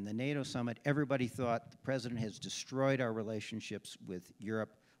 summit and the NATO summit, everybody thought the president has destroyed our relationships with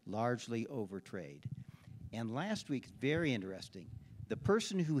Europe largely over trade. And last week, very interesting, the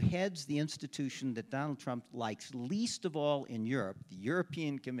person who heads the institution that Donald Trump likes least of all in Europe, the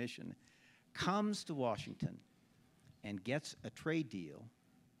European Commission, comes to Washington and gets a trade deal,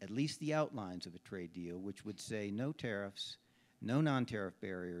 at least the outlines of a trade deal, which would say no tariffs, no non-tariff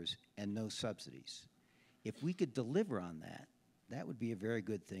barriers, and no subsidies. If we could deliver on that, that would be a very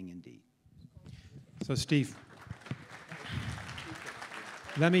good thing indeed. So, Steve,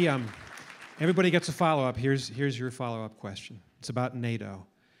 let me, everybody gets a follow-up. Here's your follow-up question. It's about NATO.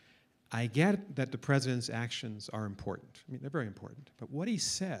 I get that the president's actions are important. I mean, they're very important. But what he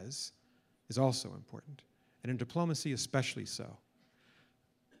says is also important, and in diplomacy especially so.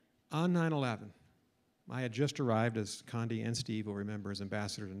 On 9/11, I had just arrived, as Condi and Steve will remember, as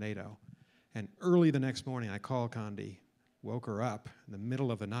ambassador to NATO. And early the next morning, I called Condi, woke her up in the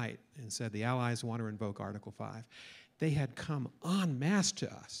middle of the night, and said, the Allies want to invoke Article 5. They had come en masse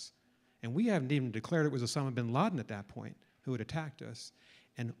to us. And we haven't even declared it was Osama bin Laden at that point who had attacked us.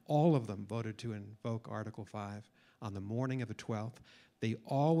 And all of them voted to invoke Article 5 on the morning of the 12th. They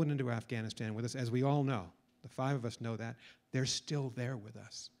all went into Afghanistan with us, as we all know. The 5 of us know that. They're still there with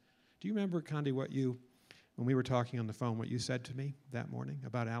us. Do you remember, Condi, when we were talking on the phone, what you said to me that morning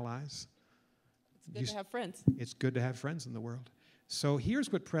about allies? It's good to have friends. It's good to have friends in the world. So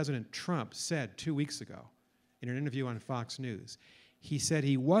here's what President Trump said 2 weeks ago in an interview on Fox News. He said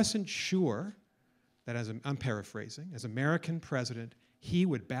he wasn't sure that, I'm paraphrasing, as American president, he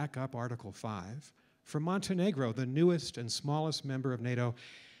would back up Article 5 for Montenegro, the newest and smallest member of NATO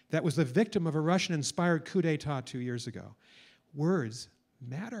that was the victim of a Russian-inspired coup d'etat 2 years ago. Words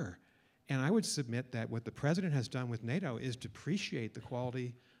matter. And I would submit that what the president has done with NATO is depreciate the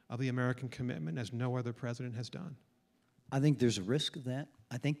quality of the American commitment as no other president has done. I think there's a risk of that.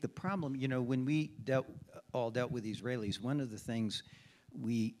 I think the problem, you know, when we all dealt with the Israelis, one of the things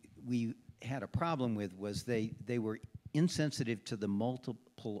we had a problem with was they were insensitive to the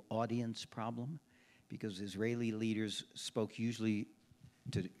multiple audience problem, because Israeli leaders spoke usually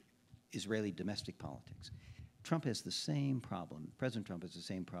to Israeli domestic politics. Trump has the same problem. President Trump has the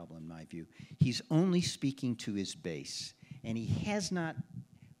same problem, in my view. He's only speaking to his base, and he has not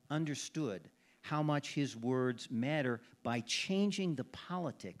understood how much his words matter by changing the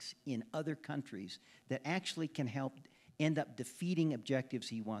politics in other countries that actually can help end up defeating objectives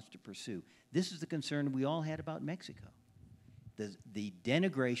he wants to pursue. This is the concern we all had about Mexico. The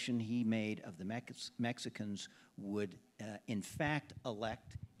denigration he made of the Mexicans would, in fact,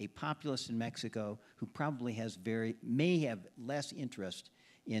 elect a populace in Mexico who probably may have less interest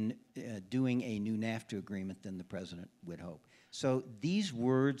in doing a new NAFTA agreement than the president would hope. So these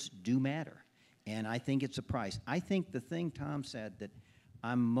words do matter, and I think it's a price. I think the thing Tom said that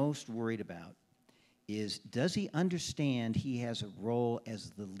I'm most worried about is, does he understand he has a role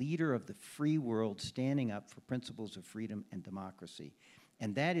as the leader of the free world standing up for principles of freedom and democracy?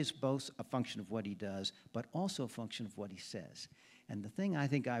 And that is both a function of what he does, but also a function of what he says. And the thing I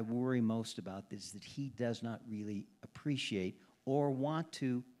think I worry most about is that he does not really appreciate or want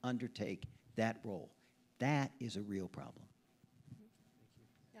to undertake that role. That is a real problem.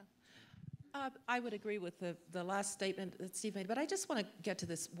 I would agree with the last statement that Steve made, but I just want to get to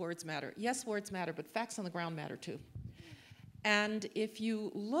this words matter. Yes, words matter, but facts on the ground matter too. And if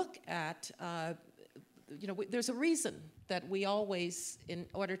you look at, there's a reason that we always, in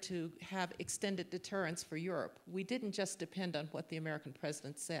order to have extended deterrence for Europe, we didn't just depend on what the American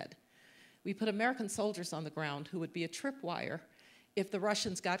president said. We put American soldiers on the ground who would be a tripwire if the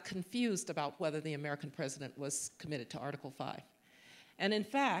Russians got confused about whether the American president was committed to Article 5. And in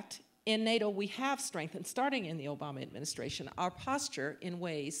fact, in NATO, we have strengthened, starting in the Obama administration, our posture in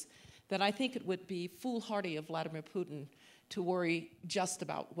ways that I think it would be foolhardy of Vladimir Putin to worry just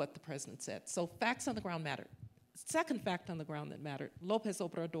about what the president said. So facts on the ground matter. Second fact on the ground that mattered, López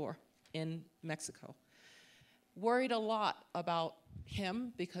Obrador in Mexico worried a lot about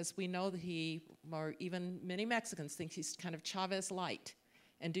him because we know that he, or even many Mexicans, think he's kind of Chavez light.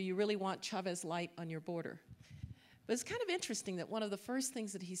 And do you really want Chavez light on your border? But it's kind of interesting that one of the first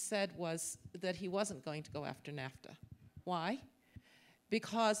things that he said was that he wasn't going to go after NAFTA. Why?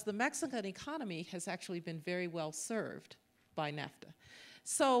 Because the Mexican economy has actually been very well served by NAFTA.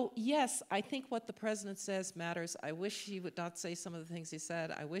 So yes, I think what the president says matters. I wish he would not say some of the things he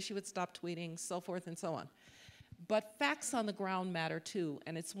said. I wish he would stop tweeting, so forth and so on. But facts on the ground matter too,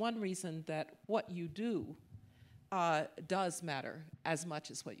 and it's one reason that what you do does matter as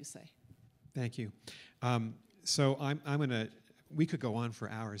much as what you say. Thank you. So we could go on for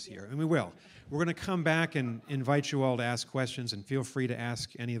hours here, and we will. We're going to come back and invite you all to ask questions, and feel free to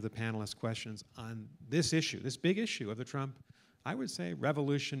ask any of the panelists questions on this issue, this big issue of the Trump, I would say,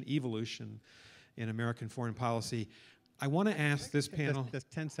 revolution, evolution in American foreign policy. I want to ask this panel.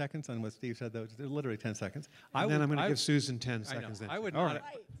 Just 10 seconds on what Steve said, though. Literally 10 seconds. And then I'm going to give Susan 10 seconds. Then. I would all not.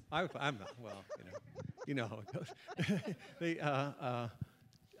 right. I'm not. Well, you know how it goes.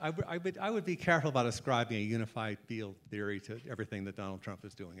 I would be careful about ascribing a unified field theory to everything that Donald Trump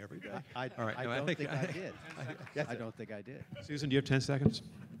is doing every day. I don't think I did. I don't think I did. Susan, do you have 10 seconds?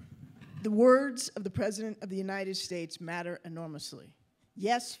 The words of the President of the United States matter enormously.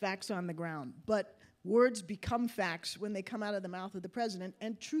 Yes, facts on the ground, but words become facts when they come out of the mouth of the President,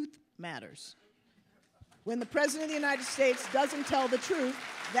 and truth matters. When the President of the United States doesn't tell the truth,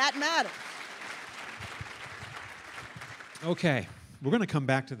 that matters. Okay, we're going to come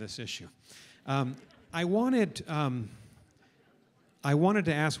back to this issue. I wanted to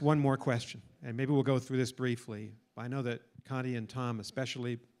ask one more question, and maybe we'll go through this briefly. I know that Connie and Tom,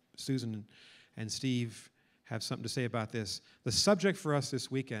 especially Susan and Steve, have something to say about this. The subject for us this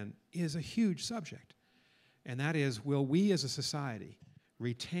weekend is a huge subject, and that is, will we as a society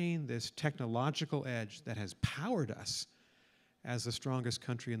retain this technological edge that has powered us as the strongest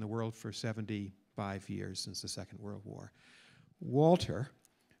country in the world for 75 years since the Second World War? Walter,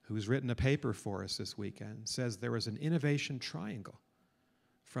 who's written a paper for us this weekend, says there was an innovation triangle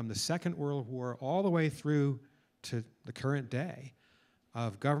from the Second World War all the way through to the current day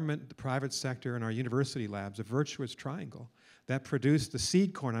of government, the private sector, and our university labs, a virtuous triangle that produced the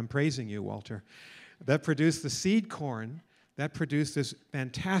seed corn. I'm praising you, Walter. That produced the seed corn, that produced this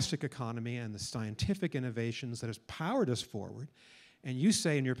fantastic economy and the scientific innovations that has powered us forward. And you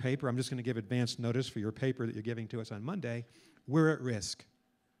say in your paper, I'm just going to give advance notice for your paper that you're giving to us on Monday, we're at risk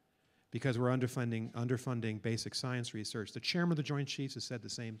because we're underfunding basic science research. The chairman of the Joint Chiefs has said the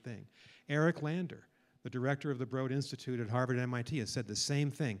same thing. Eric Lander, the director of the Broad Institute at Harvard and MIT, has said the same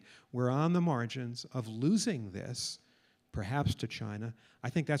thing. We're on the margins of losing this, perhaps to China. I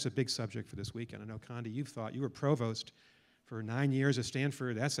think that's a big subject for this weekend. I know, Condi, you were provost for 9 years at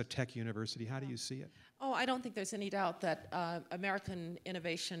Stanford. That's a tech university. How do you see it? Oh, I don't think there's any doubt that American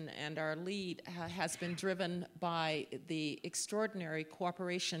innovation and our lead has been driven by the extraordinary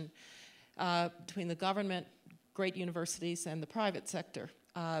cooperation between the government, great universities, and the private sector.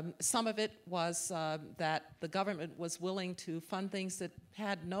 Some of it was that the government was willing to fund things that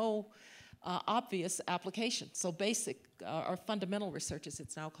had no obvious application, so basic or fundamental research, as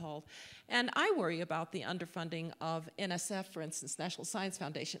it's now called. And I worry about the underfunding of NSF, for instance, National Science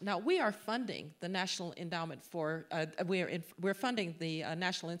Foundation. Now, we are funding the National Endowment for, we're funding the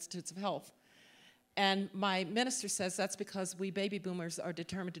National Institutes of Health. And my minister says that's because we baby boomers are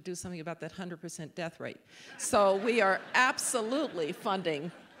determined to do something about that 100% death rate. So we are absolutely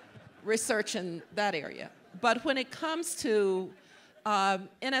funding research in that area. But when it comes to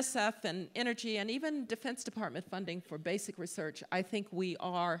NSF and energy and even Defense Department funding for basic research, I think we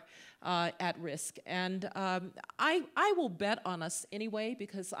are at risk. And I will bet on us anyway,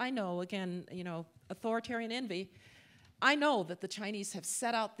 because I know, again, authoritarian envy, I know that the Chinese have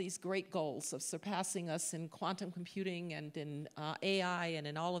set out these great goals of surpassing us in quantum computing and in AI and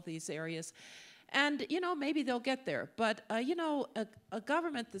in all of these areas. And, maybe they'll get there. But, a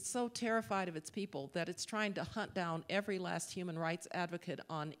government that's so terrified of its people that it's trying to hunt down every last human rights advocate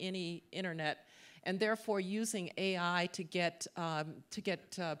on any internet, and therefore using AI to get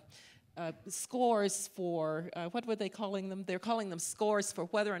scores for, what were they calling them? They're calling them scores for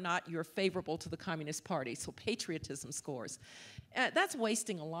whether or not you're favorable to the Communist Party, so patriotism scores. That's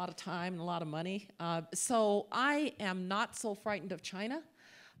wasting a lot of time and a lot of money. So I am not so frightened of China.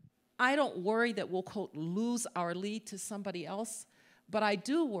 I don't worry that we'll, quote, lose our lead to somebody else, but I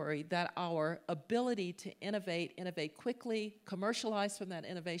do worry that our ability to innovate quickly, commercialize from that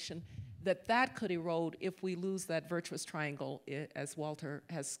innovation, that could erode if we lose that virtuous triangle, as Walter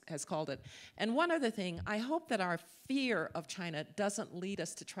has called it. And one other thing, I hope that our fear of China doesn't lead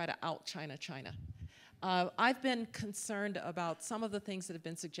us to try to out-China China. I've been concerned about some of the things that have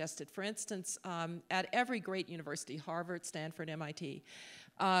been suggested. For instance, at every great university, Harvard, Stanford, MIT,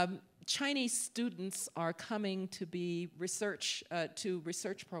 Chinese students are coming to be research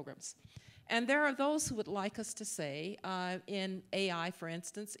programs. And there are those who would like us to say, in AI, for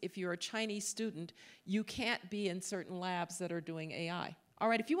instance, if you're a Chinese student, you can't be in certain labs that are doing AI. All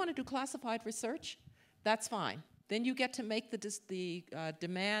right, if you want to do classified research, that's fine. Then you get to make the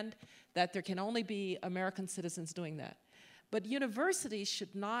demand that there can only be American citizens doing that. But universities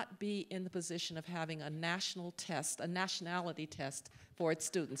should not be in the position of having a national test, a nationality test for its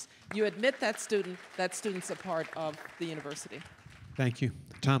students. You admit that student's a part of the university. Thank you.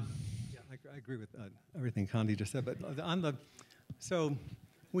 Tom. Yeah, I agree with everything Condi just said. But so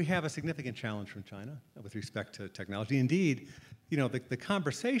we have a significant challenge from China with respect to technology. Indeed, you know, the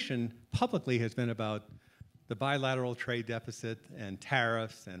conversation publicly has been about the bilateral trade deficit and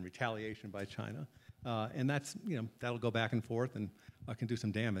tariffs and retaliation by China. And that's, you know, that'll go back and forth and can do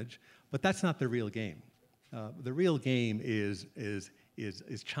some damage. But that's not the real game. The real game is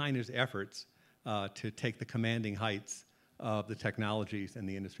China's efforts to take the commanding heights of the technologies and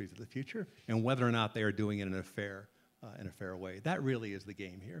the industries of the future, and whether or not they are doing it in a fair way. That really is the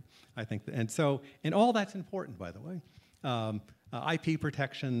game here, I think. And all that's important, by the way. IP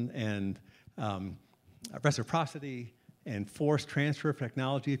protection and reciprocity and forced transfer of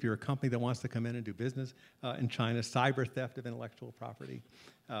technology if you're a company that wants to come in and do business in China, cyber theft of intellectual property,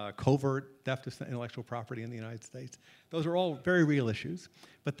 covert theft of intellectual property in the United States. Those are all very real issues.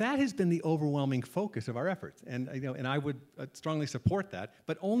 But that has been the overwhelming focus of our efforts. And, you know, and I would strongly support that,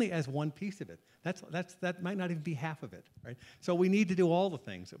 but only as one piece of it. That might not even be half of it, right? So we need to do all the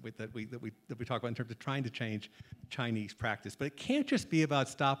things that we talk about in terms of trying to change Chinese practice. But it can't just be about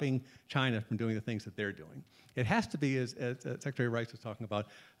stopping China from doing the things that they're doing. It has to be, as Secretary Rice was talking about,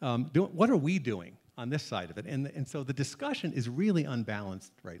 what are we doing on this side of it? And so the discussion is really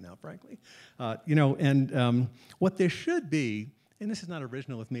unbalanced right now, frankly. You know, and what there should be, and this is not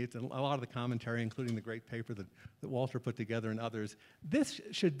original with me, it's a lot of the commentary, including the great paper that Walter put together and others, this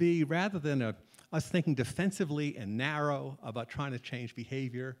should be, rather than us thinking defensively and narrow about trying to change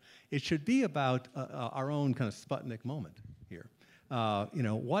behavior, it should be about our own kind of Sputnik moment here. You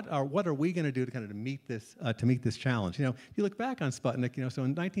know, what are we going to do to kind of meet this challenge? You know, if you look back on Sputnik, you know, so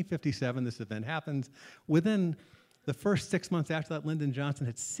in 1957 this event happens. Within the first 6 months after that, Lyndon Johnson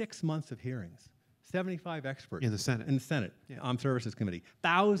had 6 months of hearings, 75 experts In the Senate. In the Senate, yeah. Armed Services Committee,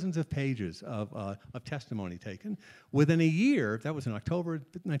 thousands of pages of testimony taken. Within a year, that was in October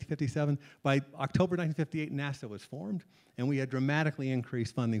 1957. By October 1958, NASA was formed, and we had dramatically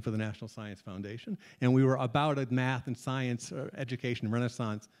increased funding for the National Science Foundation, and we were about a math and science education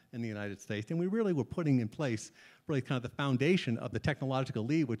renaissance in the United States, and we really were putting in place really kind of the foundation of the technological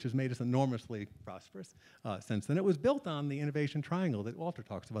lead, which has made us enormously prosperous since then. It was built on the innovation triangle that Walter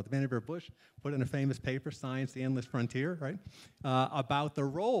talks about. The Vannevar Bush put in a famous paper, Science, the Endless Frontier, right, about the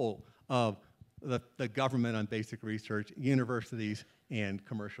role of the government on basic research, universities, and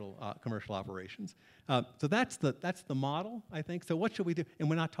commercial operations. So that's the model, I think. So what should we do? And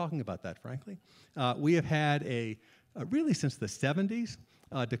we're not talking about that, frankly. We have had really since the 70s,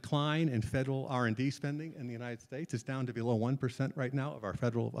 decline in federal R&D spending in the United States. It's down to below 1% right now of our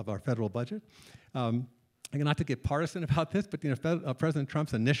federal budget. Not to get partisan about this, but you know, President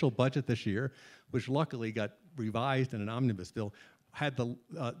Trump's initial budget this year, which luckily got revised in an omnibus bill, had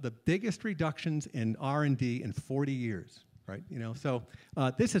the biggest reductions in R&D in 40 years. Right? You know, so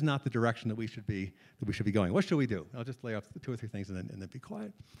this is not the direction that we should be going. What should we do? I'll just lay off 2 or 3 things and then be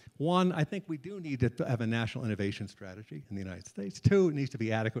quiet. 1, I think we do need to have a national innovation strategy in the United States. 2, it needs to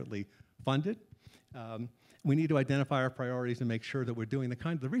be adequately funded. We need to identify our priorities and make sure that we're doing the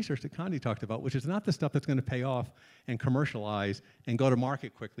kind of the research that Condi talked about, which is not the stuff that's going to pay off and commercialize and go to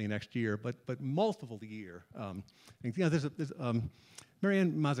market quickly next year, but multiple year. You know, there's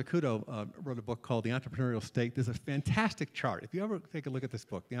Marianne Mazzucato wrote a book called The Entrepreneurial State. There's a fantastic chart. If you ever take a look at this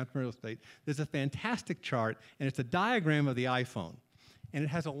book, The Entrepreneurial State, there's a fantastic chart, and it's a diagram of the iPhone. And it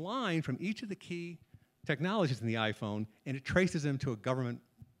has a line from each of the key technologies in the iPhone, and it traces them to a government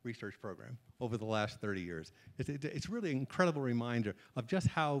research program over the last 30 years. It's really an incredible reminder of just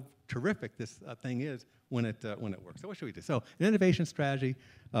how terrific this thing is when it works. So what should we do? So an innovation strategy,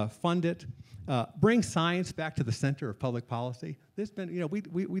 fund it, bring science back to the center of public policy. There's been, you know,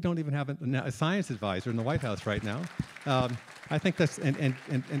 we don't even have a science advisor in the White House right now. I think that's,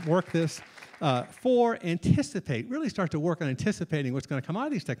 and work this. 4, anticipate, really start to work on anticipating what's going to come out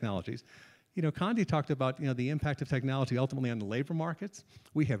of these technologies. You know, Condi talked about, you know, the impact of technology ultimately on the labor markets.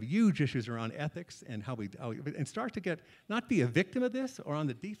 We have huge issues around ethics and how we start to get, not be a victim of this or on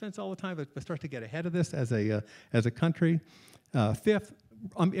the defense all the time, but start to get ahead of this as a country. Fifth,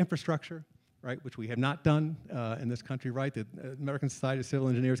 infrastructure, right, which we have not done in this country, right? The American Society of Civil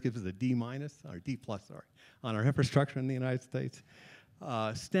Engineers gives us a D-, or D+, sorry, on our infrastructure in the United States.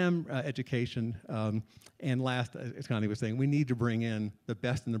 STEM education, and last, as Connie was saying, we need to bring in the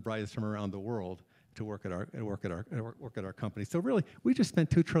best and the brightest from around the world to work at our company. So really, we just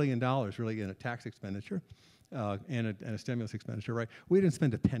spent $2 trillion really in a tax expenditure and a stimulus expenditure, right? We didn't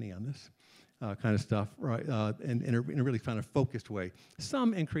spend a penny on this kind of stuff, right? In a really kind of focused way.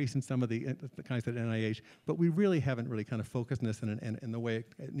 Some increase in some of the kinds at NIH, but we really haven't really kind of focused this in the way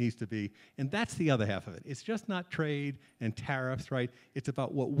it needs to be. And that's the other half of it. It's just not trade and tariffs, right? It's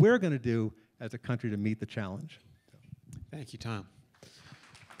about what we're going to do as a country to meet the challenge. Thank you, Tom.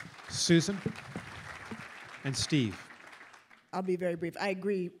 Susan and Steve. I'll be very brief. I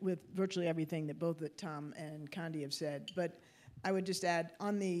agree with virtually everything that both Tom and Condi have said, but I would just add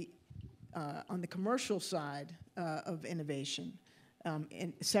on the commercial side of innovation,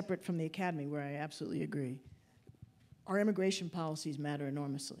 and separate from the academy, where I absolutely agree, our immigration policies matter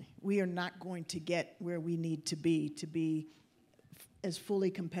enormously. We are not going to get where we need to be as fully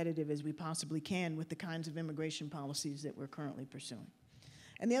competitive as we possibly can with the kinds of immigration policies that we're currently pursuing.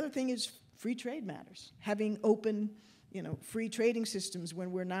 And the other thing is free trade matters. Having open, free trading systems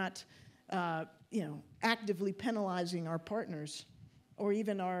when we're not, actively penalizing our partners or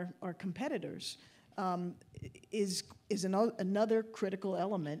even our competitors is another critical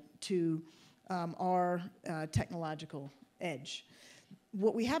element to our technological edge.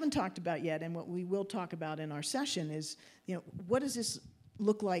 What we haven't talked about yet, and what we will talk about in our session, is what does this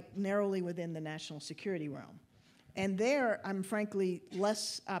look like narrowly within the national security realm? And there, I'm frankly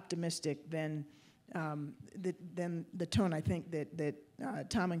less optimistic than the tone I think that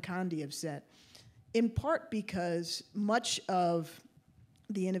Tom and Condi have set, in part because much of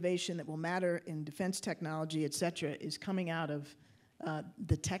the innovation that will matter in defense technology, et cetera, is coming out of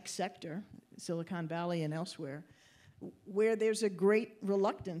the tech sector, Silicon Valley and elsewhere, where there's a great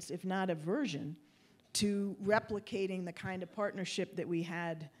reluctance, if not aversion, to replicating the kind of partnership that we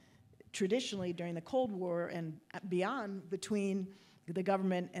had traditionally during the Cold War and beyond between the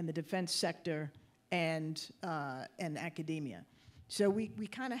government and the defense sector and academia. So we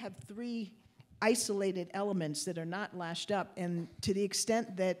kind of have three isolated elements that are not lashed up, and to the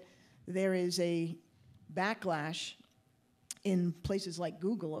extent that there is a backlash in places like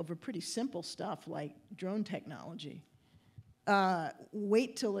Google over pretty simple stuff like drone technology,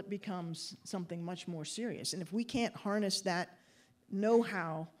 wait till it becomes something much more serious. And if we can't harness that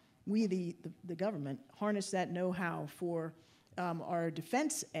know-how, we, the government, harness that know-how for our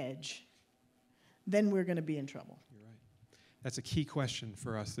defense edge, then we're going to be in trouble. You're right. That's a key question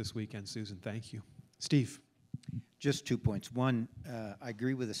for us this weekend, Susan. Thank you. Steve. Just 2 points. One, I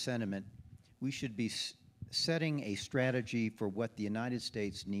agree with the sentiment. We should be setting a strategy for what the United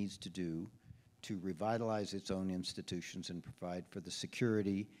States needs to do to revitalize its own institutions and provide for the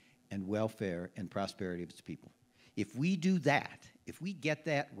security and welfare and prosperity of its people. If we do that, if we get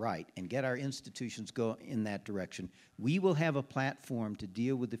that right and get our institutions go in that direction, we will have a platform to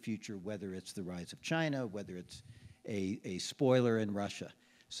deal with the future, whether it's the rise of China, whether it's a spoiler in Russia.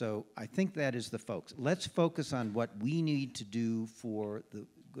 So I think that is the focus. Let's focus on what we need to do for the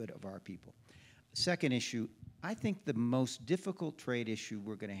good of our people. Second issue, I think the most difficult trade issue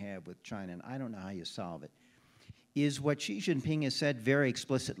we're going to have with China, and I don't know how you solve it, is what Xi Jinping has said very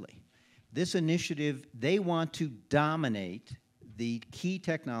explicitly. This initiative, they want to dominate the key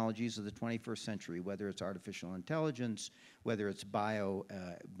technologies of the 21st century, whether it's artificial intelligence, whether it's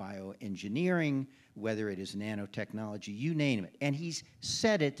bioengineering, whether it is nanotechnology, you name it. And he's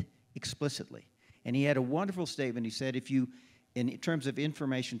said it explicitly. And he had a wonderful statement. He said, if you, in terms of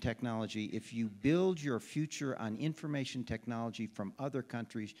information technology, if you build your future on information technology from other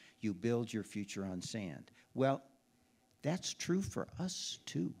countries, you build your future on sand. Well, that's true for us,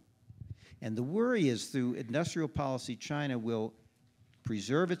 too. And the worry is through industrial policy, China will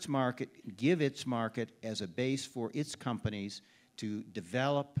preserve its market, give its market as a base for its companies to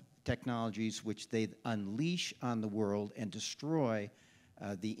develop technologies which they unleash on the world and destroy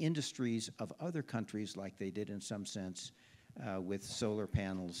the industries of other countries like they did in some sense with solar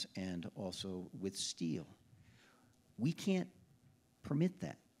panels and also with steel. We can't permit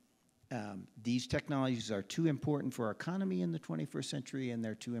that. These technologies are too important for our economy in the 21st century, and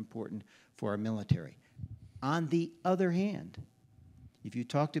they're too important for our military. On the other hand, if you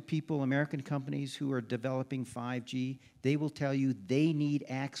talk to people, American companies who are developing 5G, they will tell you they need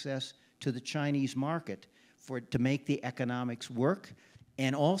access to the Chinese market to make the economics work.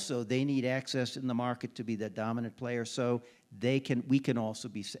 And also, they need access in the market to be the dominant player, so we can also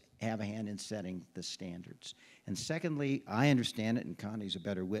have a hand in setting the standards. And secondly, I understand it, and Connie's a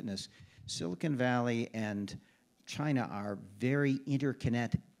better witness, Silicon Valley and China are very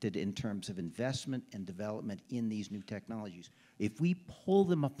interconnected in terms of investment and development in these new technologies. If we pull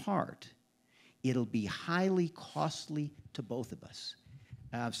them apart, it'll be highly costly to both of us.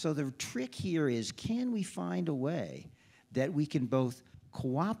 So the trick here is, can we find a way that we can both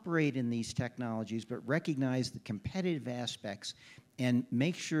cooperate in these technologies but recognize the competitive aspects and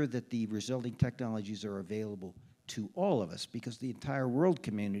make sure that the resulting technologies are available to all of us, because the entire world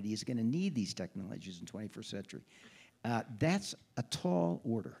community is going to need these technologies in the 21st century. That's a tall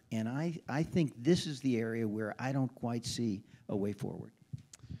order, and I think this is the area where I don't quite see a way forward.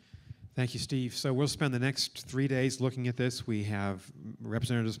 Thank you, Steve. So we'll spend the next 3 days looking at this. We have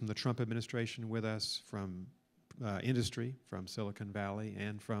representatives from the Trump administration with us, from industry, from Silicon Valley,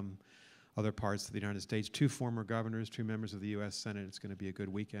 and from other parts of the United States. 2 former governors, 2 members of the U.S. Senate. It's going to be a good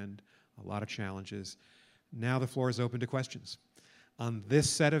weekend, a lot of challenges. Now the floor is open to questions. On this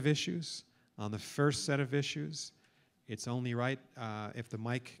set of issues, on the first set of issues, it's only right, if the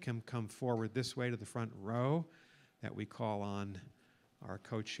mic can come forward this way to the front row, that we call on our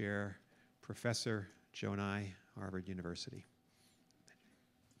co-chair, Professor Jonai, Harvard University.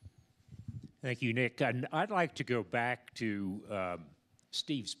 Thank you, Nick. And I'd like to go back to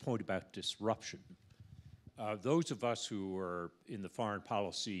Steve's point about disruption. Those of us who are in the foreign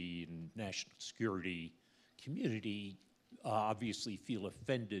policy and national security community obviously feel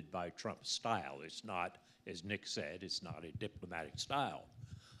offended by Trump's style. It's not, as Nick said, it's not a diplomatic style.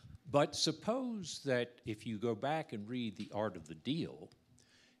 But suppose that if you go back and read The Art of the Deal,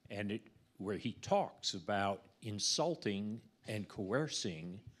 and where he talks about insulting and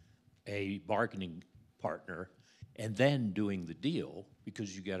coercing a bargaining partner and then doing the deal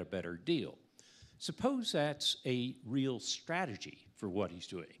because you get a better deal. Suppose that's a real strategy for what he's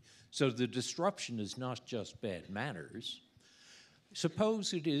doing. So the disruption is not just bad manners.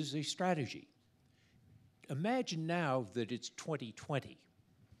 Suppose it is a strategy. Imagine now that it's 2020,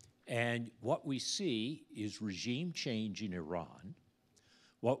 and what we see is regime change in Iran.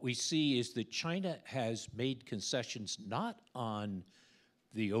 What we see is that China has made concessions not on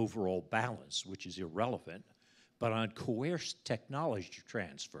the overall balance, which is irrelevant, but on coerced technology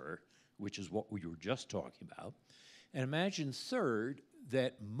transfer, which is what we were just talking about. And imagine, third,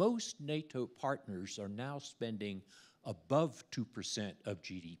 that most NATO partners are now spending above 2% of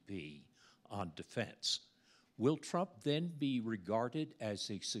GDP on defense. Will Trump then be regarded as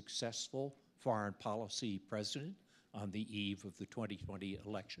a successful foreign policy president on the eve of the 2020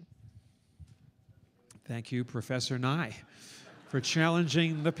 election? Thank you, Professor Nye, for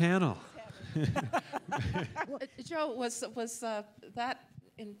challenging the panel. Joe, was that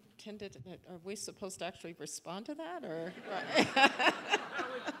intended? Are we supposed to actually respond to that, or? How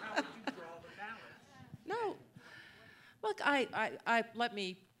would you draw the balance? No. Look, let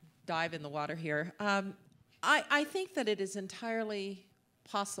me dive in the water here. I think that it is entirely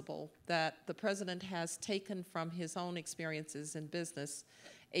possible that the president has taken from his own experiences in business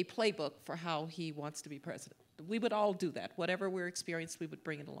a playbook for how he wants to be president. We would all do that. Whatever we're experienced, we would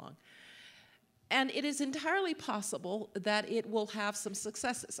bring it along. And it is entirely possible that it will have some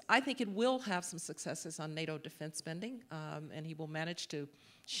successes. I think it will have some successes on NATO defense spending, and he will manage to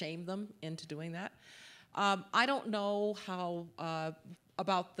shame them into doing that. I don't know how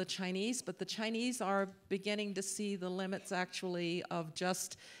about the Chinese, but the Chinese are beginning to see the limits, actually, of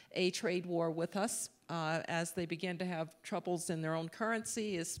just a trade war with us, as they begin to have troubles in their own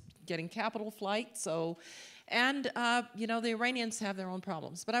currency, is getting capital flight. So, and you know, the Iranians have their own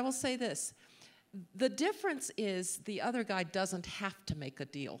problems. But I will say this. The difference is the other guy doesn't have to make a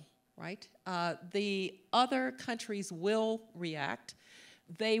deal, right? The other countries will react.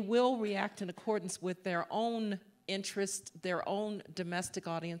 They will react in accordance with their own interests, their own domestic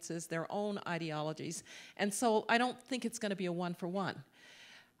audiences, their own ideologies. And so I don't think it's going to be a one-for-one.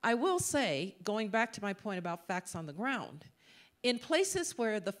 I will say, going back to my point about facts on the ground, in places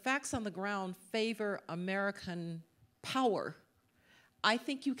where the facts on the ground favor American power, I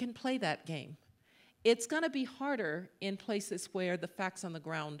think you can play that game. It's going to be harder in places where the facts on the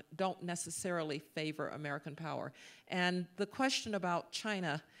ground don't necessarily favor American power. And the question about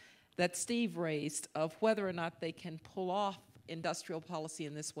China that Steve raised, of whether or not they can pull off industrial policy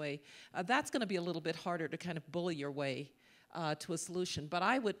in this way, that's going to be a little bit harder to kind of bully your way to a solution. But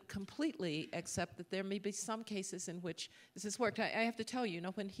I would completely accept that there may be some cases in which this has worked. I have to tell you,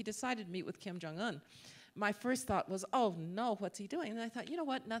 when he decided to meet with Kim Jong-un, my first thought was, oh no, what's he doing? And I thought, you know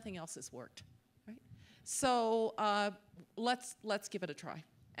what, nothing else has worked, right? So let's give it a try.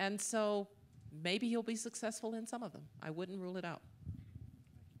 And so maybe he'll be successful in some of them. I wouldn't rule it out.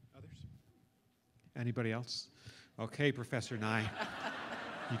 Others? Anybody else? Okay, Professor Nye,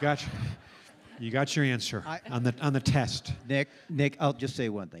 you got your answer on the test. Nick, I'll just say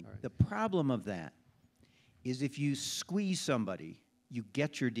one thing. Right. The problem of that is if you squeeze somebody, you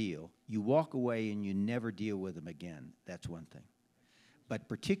get your deal, you walk away and you never deal with them again. That's one thing. But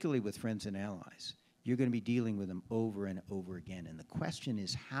particularly with friends and allies, you're going to be dealing with them over and over again. And the question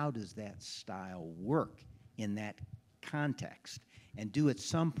is, how does that style work in that context? And do at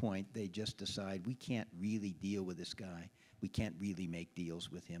some point they just decide, we can't really deal with this guy. We can't really make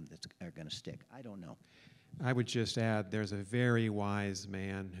deals with him that are going to stick. I don't know. I would just add, there's a very wise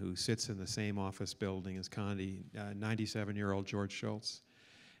man who sits in the same office building as Condi, 97-year-old George Shultz.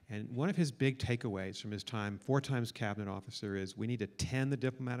 And one of his big takeaways from his time, 4 times cabinet officer, is we need to tend the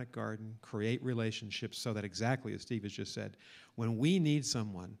diplomatic garden, create relationships so that exactly as Steve has just said, when we need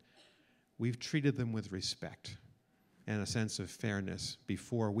someone, we've treated them with respect and a sense of fairness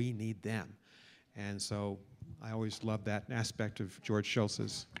before we need them. And so I always loved that aspect of George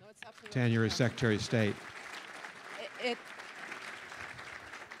Shultz's tenure as Secretary of State.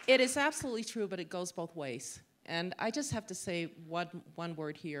 It is absolutely true, but it goes both ways. And I just have to say one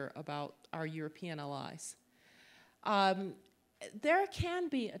word here about our European allies. There can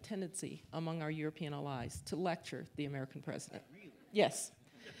be a tendency among our European allies to lecture the American president. Really? Yes.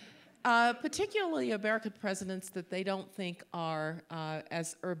 Particularly American presidents that they don't think are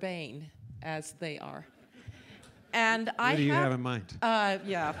as urbane as they are. And what do you have in mind?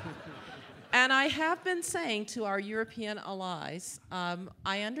 Yeah. And I have been saying to our European allies,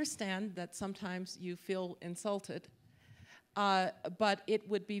 I understand that sometimes you feel insulted, but it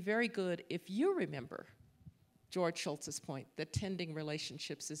would be very good if you remember George Shultz's point that tending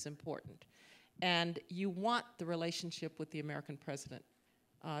relationships is important. And you want the relationship with the American president.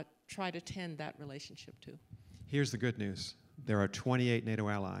 Try to tend that relationship too. Here's the good news. There are 28 NATO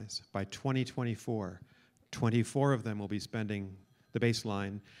allies. By 2024, 24 of them will be spending the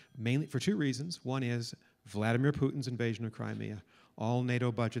baseline, mainly for 2 reasons. One is Vladimir Putin's invasion of Crimea. All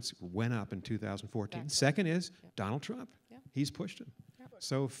NATO budgets went up in 2014. Exactly. Second is Donald Trump. Yeah. He's pushed it. Yeah.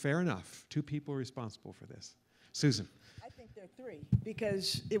 So fair enough. 2 people are responsible for this. Susan. I think there are 3,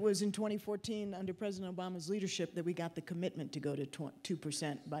 because it was in 2014 under President Obama's leadership that we got the commitment to go to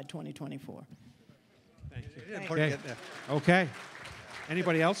 2% by 2024. Thank you. It's important to get Okay.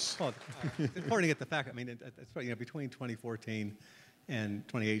 Anybody else? Well, it's important to get the fact. I mean, it's between 2014 and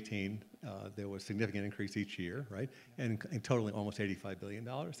 2018, there was a significant increase each year, right? And totaling almost $85 billion.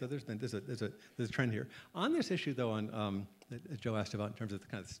 So there's a trend here. On this issue, though, on that Joe asked about in terms of the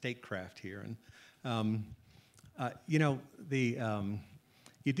kind of statecraft here, and you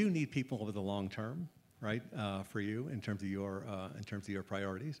do need people over the long term, right? For you in terms of your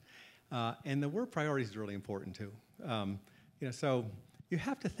priorities, and the word priorities is really important too. So you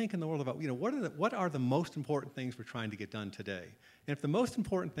have to think in the world about, what are the most important things we're trying to get done today? And if the most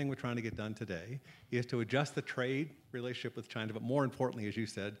important thing we're trying to get done today is to adjust the trade relationship with China, but more importantly, as you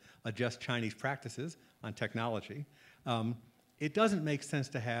said, adjust Chinese practices on technology, it doesn't make sense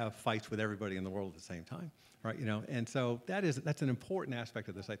to have fights with everybody in the world at the same time, right? And so that's an important aspect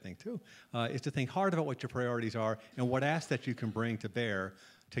of this, I think, too, is to think hard about what your priorities are and what assets you can bring to bear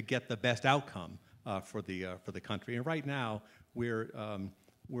to get the best outcome for the country. And right now,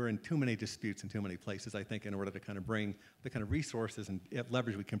 we're in too many disputes in too many places, I think, in order to kind of bring the kind of resources and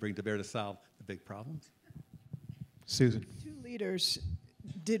leverage we can bring to bear to solve the big problems. Susan. 2 leaders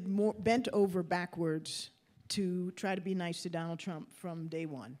bent over backwards to try to be nice to Donald Trump from day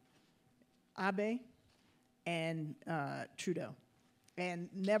one. Abe and Trudeau. And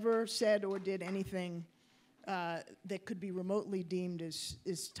never said or did anything that could be remotely deemed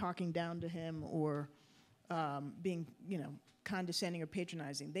as talking down to him or being, condescending or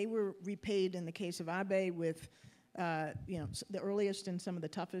patronizing. They were repaid in the case of Abe with, the earliest and some of the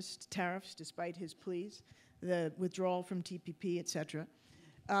toughest tariffs, despite his pleas, the withdrawal from TPP, et cetera.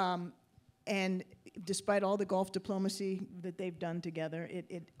 And despite all the Gulf diplomacy that they've done together,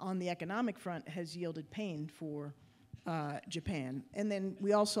 it on the economic front has yielded pain for Japan. And then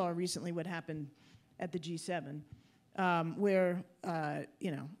we all saw recently what happened at the G7, where,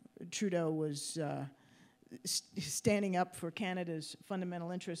 Trudeau was standing up for Canada's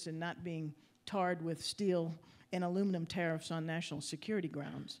fundamental interests and not being tarred with steel and aluminum tariffs on national security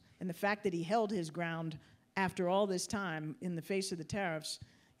grounds. And the fact that he held his ground after all this time in the face of the tariffs,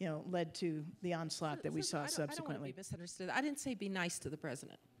 led to the onslaught that we saw subsequently. I don't want to be misunderstood. I didn't say be nice to the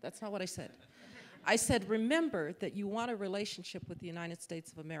president. That's not what I said. I said, remember that you want a relationship with the United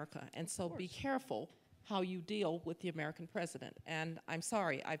States of America, and so be careful how you deal with the American president. And I'm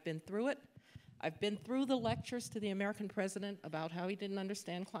sorry, I've been through it. I've been through the lectures to the American president about how he didn't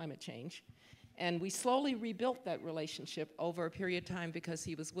understand climate change. And we slowly rebuilt that relationship over a period of time because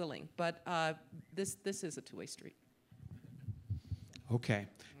he was willing. But this is a two-way street. Okay.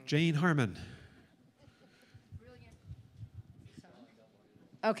 Jane Harmon.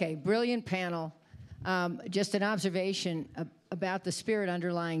 Okay, brilliant panel. Just an observation about the spirit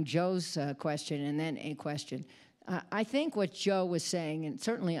underlying Joe's question and then a question. I think what Joe was saying, and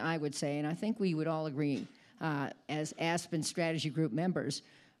certainly I would say, and I think we would all agree as Aspen Strategy Group members,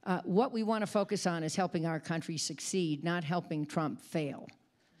 what we want to focus on is helping our country succeed, not helping Trump fail.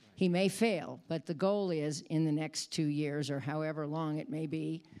 He may fail, but the goal is in the next 2 years or however long it may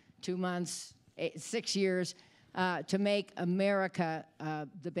be, 2 months, 6 years, to make America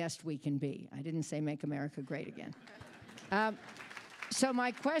the best we can be. I didn't say make America great again. So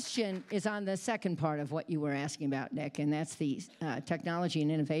my question is on the second part of what you were asking about, Nick, and that's the technology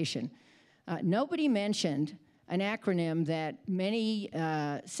and innovation. Nobody mentioned an acronym that many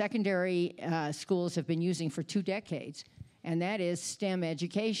secondary schools have been using for 2 decades, and that is STEM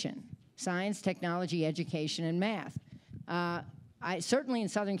education, science, technology, education, and math. Certainly in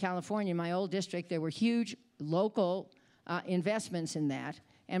Southern California, my old district, there were huge local investments in that.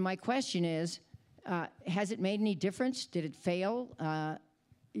 And my question is, has it made any difference? Did it fail?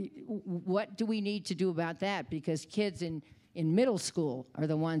 What do we need to do about that? Because kids in middle school are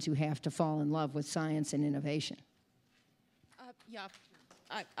the ones who have to fall in love with science and innovation. Yeah,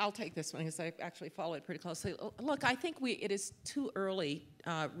 I'll take this one because I actually follow it pretty closely. Look, I think it is too early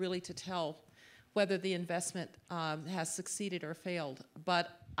really to tell whether the investment has succeeded or failed.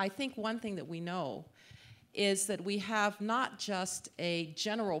 But I think one thing that we know is that we have not just a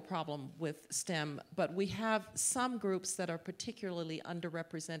general problem with STEM, but we have some groups that are particularly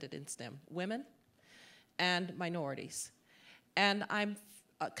underrepresented in STEM, women and minorities. And I'm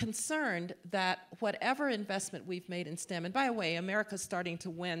concerned that whatever investment we've made in STEM, and by the way, America's starting to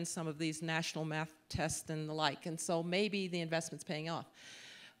win some of these national math tests and the like, and so maybe the investment's paying off.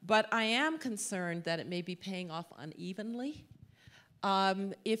 But I am concerned that it may be paying off unevenly.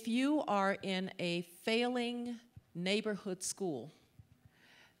 If you are in a failing neighborhood school,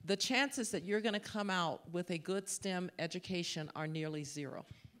 the chances that you're going to come out with a good STEM education are nearly zero.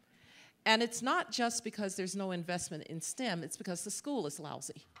 And it's not just because there's no investment in STEM, it's because the school is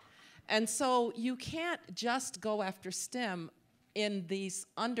lousy. And so you can't just go after STEM in these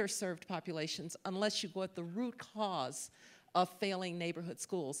underserved populations unless you go at the root cause of failing neighborhood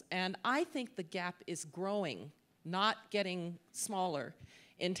schools. And I think the gap is growing, not getting smaller,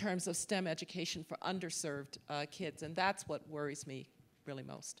 in terms of STEM education for underserved kids. And that's what worries me really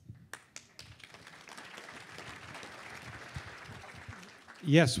most.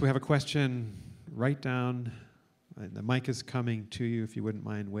 Yes, we have a question right down. The mic is coming to you if you wouldn't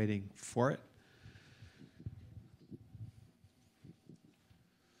mind waiting for it.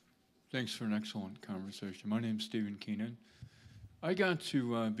 Thanks for an excellent conversation. My name's Stephen Keenan. I got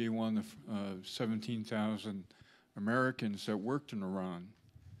to be one of 17,000 Americans that worked in Iran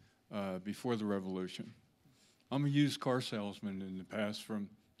before the revolution. I'm a used car salesman in the past from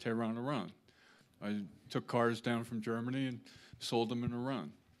Tehran, Iran. I took cars down from Germany and sold them in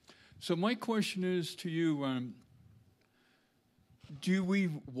Iran. So my question is to you, do we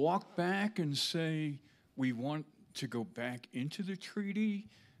walk back and say we want to go back into the treaty,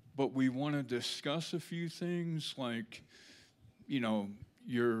 but we want to discuss a few things like, you know,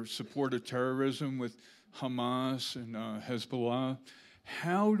 your support of terrorism with Hamas and Hezbollah?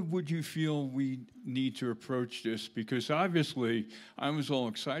 How would you feel we need to approach this? Because obviously, I was all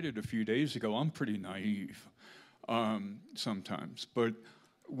excited a few days ago. I'm pretty naive sometimes. But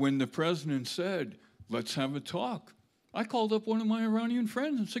when the president said, let's have a talk, I called up one of my Iranian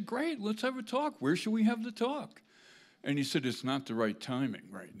friends and said, great, let's have a talk. Where should we have the talk? And he said, it's not the right timing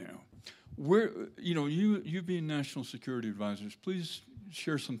right now. Where, you know, you being national security advisors, please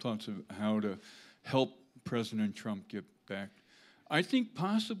share some thoughts of how to help President Trump get back. I think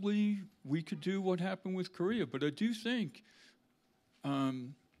possibly we could do what happened with Korea, but I do think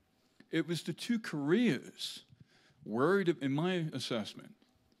it was the two Koreas worried, in my assessment,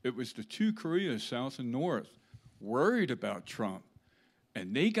 it was the two Koreas, South and North, worried about Trump,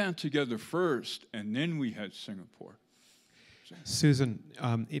 and they got together first, and then we had Singapore. Susan,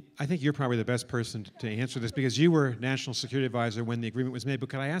 I think you're probably the best person to answer this because you were National Security Advisor when the agreement was made, but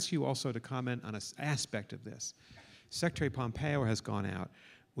could I ask you also to comment on an aspect of this? Secretary Pompeo has gone out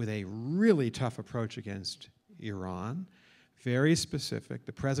with a really tough approach against Iran, very specific.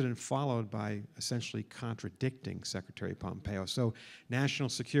 The president followed by essentially contradicting Secretary Pompeo. So national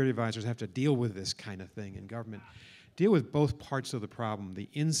security advisors have to deal with this kind of thing in government. Deal with both parts of the problem, the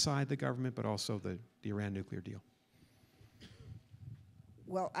inside the government, but also the Iran nuclear deal.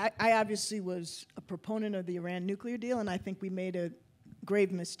 Well, I obviously was a proponent of the Iran nuclear deal, and I think we made a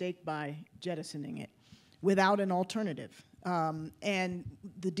grave mistake by jettisoning it without an alternative. And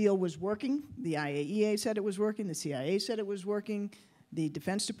the deal was working. The IAEA said it was working. The CIA said it was working. The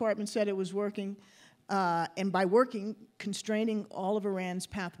Defense Department said it was working. And by working, constraining all of Iran's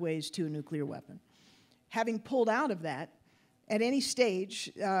pathways to a nuclear weapon. Having pulled out of that, at any stage,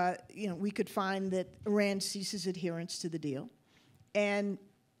 we could find that Iran ceases adherence to the deal. And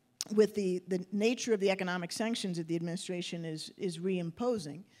with the nature of the economic sanctions that the administration is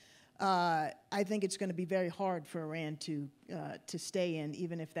reimposing, I think it's going to be very hard for Iran to stay in,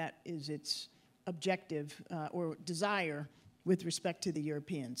 even if that is its objective or desire with respect to the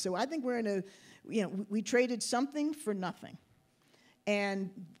Europeans. So I think we're in a, we traded something for nothing, and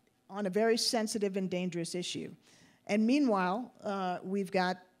on a very sensitive and dangerous issue. And meanwhile, we've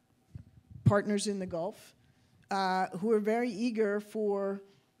got partners in the Gulf who are very eager for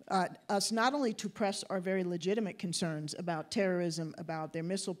us not only to press our very legitimate concerns about terrorism, about their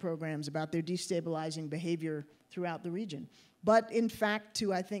missile programs, about their destabilizing behavior throughout the region, but in fact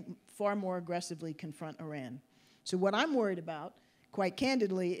to, I think, far more aggressively confront Iran. So what I'm worried about, quite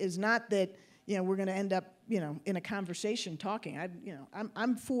candidly, is not that we're going to end up in a conversation talking.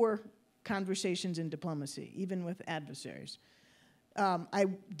 I'm for conversations in diplomacy, even with adversaries. I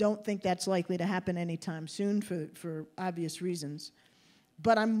don't think that's likely to happen anytime soon for obvious reasons.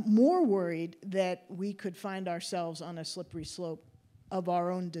 But I'm more worried that we could find ourselves on a slippery slope of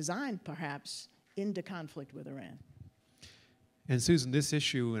our own design, perhaps, into conflict with Iran. And Susan, this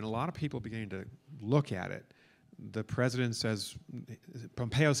issue, and a lot of people beginning to look at it, the president says,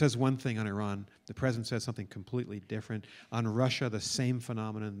 Pompeo says one thing on Iran, the president says something completely different. On Russia, the same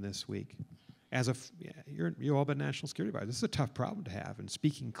phenomenon this week. As a, you're all about national security advisor. This is a tough problem to have, and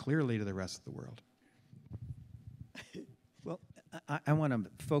speaking clearly to the rest of the world. Well, I want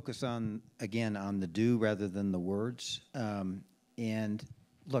to focus on, again, on the do rather than the words. And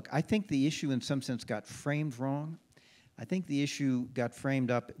look, I think the issue in some sense got framed wrong. I think the issue got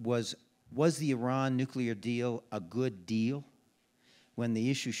framed up was the Iran nuclear deal a good deal? When the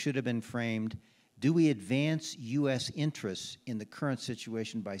issue should have been framed, do we advance U.S. interests in the current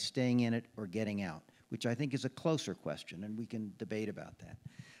situation by staying in it or getting out? Which I think is a closer question, and we can debate about that.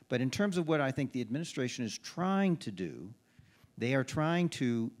 But in terms of what I think the administration is trying to do, they are trying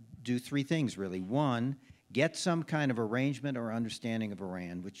to do three things, really. One, get some kind of arrangement or understanding of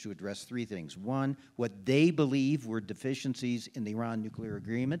Iran, which to address three things. One, what they believe were deficiencies in the Iran nuclear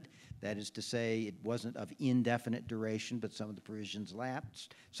agreement. That is to say, it wasn't of indefinite duration, but some of the provisions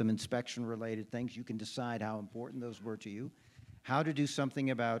lapsed, some inspection-related things. You can decide how important those were to you. How to do something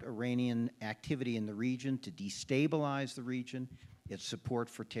about Iranian activity in the region to destabilize the region, its support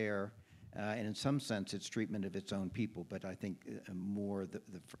for terror, and in some sense, its treatment of its own people, but I think more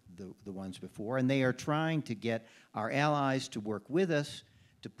the ones before. And they are trying to get our allies to work with us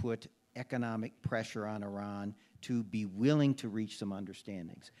to put economic pressure on Iran to be willing to reach some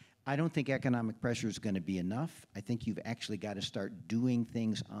understandings. I don't think economic pressure is going to be enough. I think you've actually got to start doing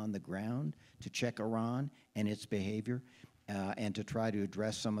things on the ground to check Iran and its behavior. And to try to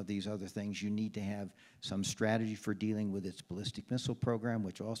address some of these other things, you need to have some strategy for dealing with its ballistic missile program,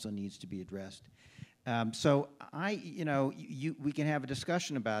 which also needs to be addressed. So we can have a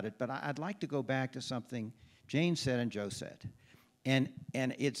discussion about it, but I'd like to go back to something Jane said and Joe said. And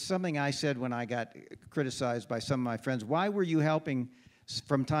it's something I said when I got criticized by some of my friends. Why were you helping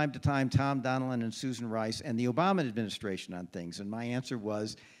from time to time Tom Donilon and Susan Rice and the Obama administration on things? And my answer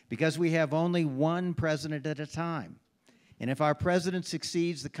was, because we have only one president at a time. And if our president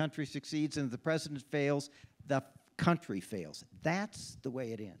succeeds, the country succeeds, and if the president fails, the country fails. That's the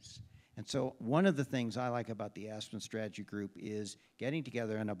way it is. And so one of the things I like about the Aspen Strategy Group is getting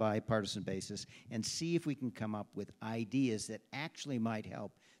together on a bipartisan basis and see if we can come up with ideas that actually might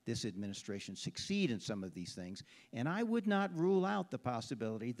help this administration succeed in some of these things. And I would not rule out the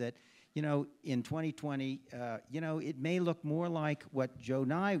possibility that, in 2020, it may look more like what Joe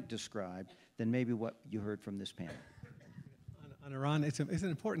Nye described than maybe what you heard from this panel. On Iran, it's an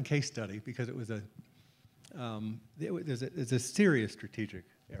important case study because it was it's a serious strategic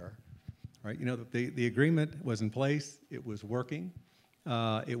error, right? The agreement was in place, it was working,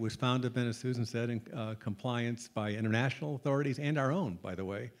 it was found to have been, as Susan said, in compliance by international authorities and our own, by the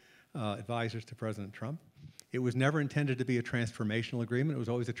way, advisors to President Trump. It was never intended to be a transformational agreement. It was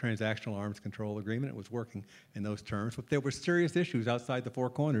always a transactional arms control agreement. It was working in those terms. But there were serious issues outside the four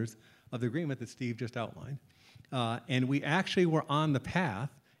corners of the agreement that Steve just outlined. And we actually were on the path,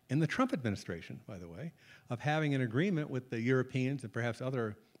 in the Trump administration, by the way, of having an agreement with the Europeans and perhaps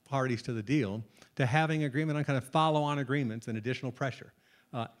other parties to the deal, to having agreement on kind of follow-on agreements and additional pressure,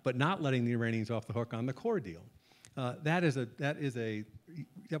 but not letting the Iranians off the hook on the core deal. That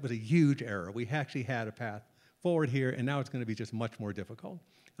was a huge error. We actually had a path forward here, and now it's going to be just much more difficult.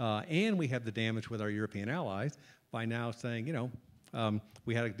 And we have the damage with our European allies by now saying, you know,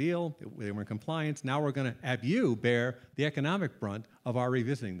 we had a deal, they were in compliance, now we're going to have you bear the economic brunt of our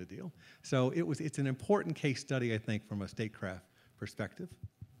revisiting the deal. So it's an important case study, I think, from a statecraft perspective.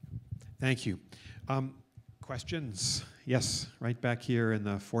 Thank you. Questions? Yes, right back here in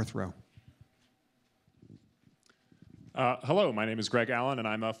the fourth row. Hello, my name is Greg Allen, and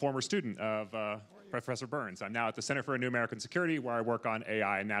I'm a former student of Professor Burns. I'm now at the Center for a New American Security, where I work on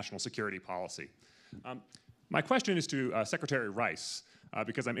AI and national security policy. My question is to Secretary Rice,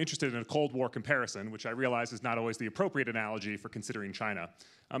 because I'm interested in a Cold War comparison, which I realize is not always the appropriate analogy for considering China.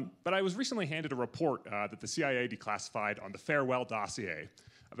 But I was recently handed a report that the CIA declassified on the Farewell dossier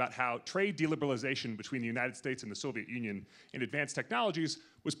about how trade deliberalization between the United States and the Soviet Union in advanced technologies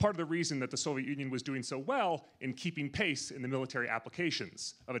was part of the reason that the Soviet Union was doing so well in keeping pace in the military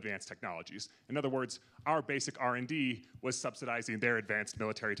applications of advanced technologies. In other words, our basic R&D was subsidizing their advanced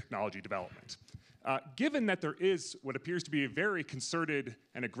military technology development. Given that there is what appears to be a very concerted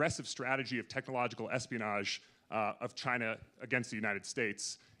and aggressive strategy of technological espionage of China against the United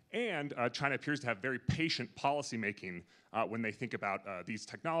States, and China appears to have very patient policymaking when they think about these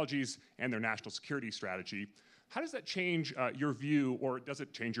technologies and their national security strategy, how does that change your view, or does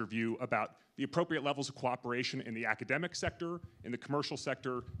it change your view about the appropriate levels of cooperation in the academic sector, in the commercial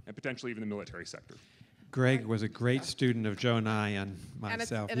sector, and potentially even the military sector? Greg was a great student of Joe and I and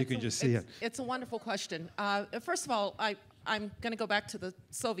myself. You can just see it. It's a wonderful question. First of all, I'm going to go back to the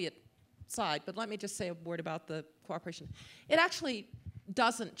Soviet side, but let me just say a word about the cooperation. It actually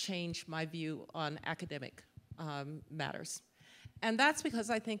doesn't change my view on academic matters. And that's because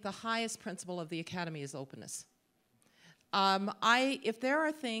I think the highest principle of the academy is openness. If there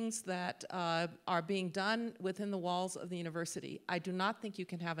are things that are being done within the walls of the university, I do not think you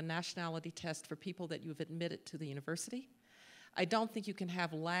can have a nationality test for people that you've admitted to the university. I don't think you can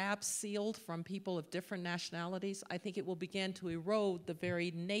have labs sealed from people of different nationalities. I think it will begin to erode the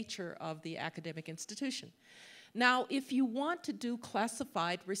very nature of the academic institution. Now, if you want to do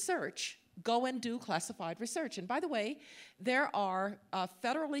classified research, go and do classified research. And by the way, there are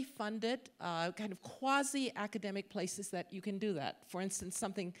federally funded kind of quasi-academic places that you can do that. For instance,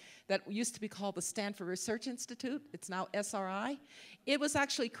 something that used to be called the Stanford Research Institute, it's now SRI. It was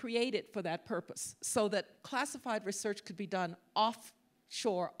actually created for that purpose, so that classified research could be done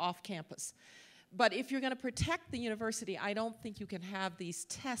offshore, off campus. But if you're going to protect the university, I don't think you can have these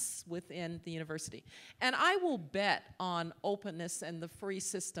tests within the university. And I will bet on openness and the free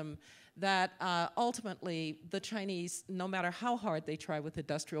system that ultimately the Chinese, no matter how hard they try with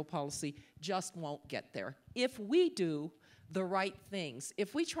industrial policy, just won't get there. If we do the right things,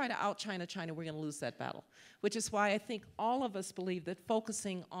 if we try to out-China China, we're going to lose that battle, which is why I think all of us believe that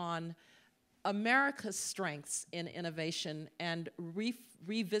focusing on America's strengths in innovation and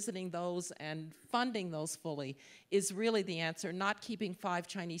revisiting those and funding those fully is really the answer, not keeping 5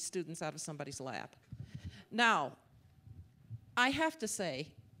 Chinese students out of somebody's lab. Now, I have to say,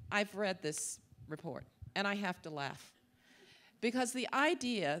 I've read this report, and I have to laugh. Because the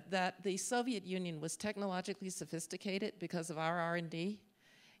idea that the Soviet Union was technologically sophisticated because of our R&D,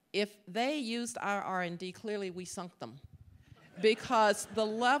 if they used our R&D, clearly we sunk them. Because the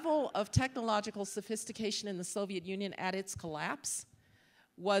level of technological sophistication in the Soviet Union at its collapse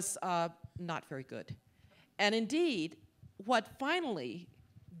was not very good. And indeed, what finally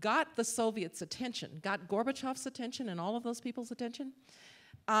got the Soviets' attention, got Gorbachev's attention and all of those people's attention,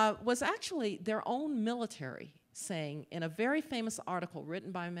 was actually their own military saying in a very famous article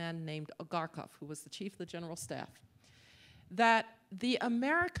written by a man named Agarkov, who was the chief of the general staff, that the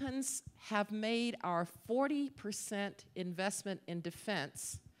Americans have made our 40% investment in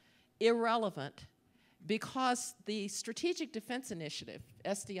defense irrelevant because the Strategic Defense Initiative,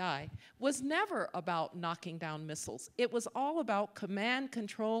 SDI, was never about knocking down missiles. It was all about command,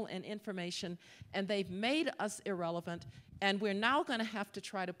 control, and information, and they've made us irrelevant, and we're now going to have to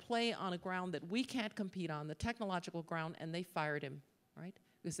try to play on a ground that we can't compete on, the technological ground, and they fired him, right?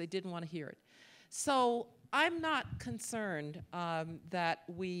 Because they didn't want to hear it. So I'm not concerned that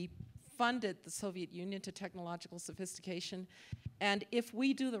we funded the Soviet Union to technological sophistication, and if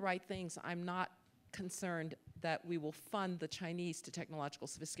we do the right things, I'm not concerned that we will fund the Chinese to technological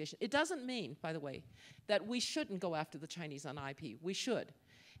sophistication. It doesn't mean, by the way, that we shouldn't go after the Chinese on IP. We should.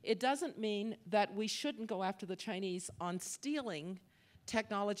 It doesn't mean that we shouldn't go after the Chinese on stealing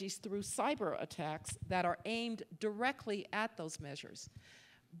technologies through cyber attacks that are aimed directly at those measures.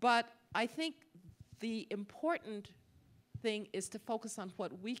 But I think the important thing is to focus on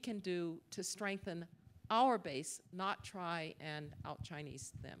what we can do to strengthen our base, not try and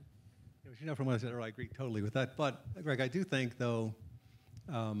out-Chinese them. Yeah, you know, from what I said earlier, I agree totally with that. But, Greg, I do think, though,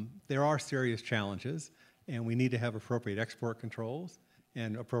 there are serious challenges, and we need to have appropriate export controls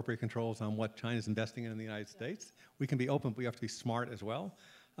and appropriate controls on what China's investing in the United States. We can be open, but we have to be smart as well.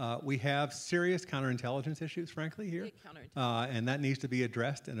 We have serious counterintelligence issues, frankly, here, and that needs to be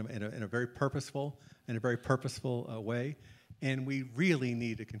addressed in a very purposeful way. And we really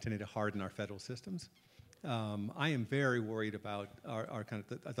need to continue to harden our federal systems. I am very worried about our kind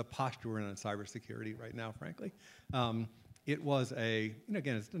of the posture we're in on cybersecurity right now, frankly. It was a,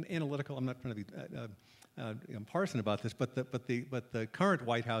 again, it's an analytical. I'm not trying to be partisan about this, but the current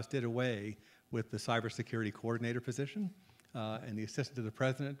White House did away with the cybersecurity coordinator position and the assistant to the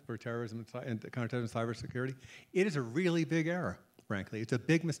president for terrorism and counterterrorism and cybersecurity. It is a really big error, frankly. It's a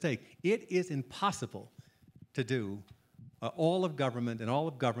big mistake. It is impossible to do all of government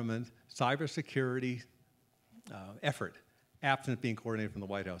cybersecurity effort absent being coordinated from the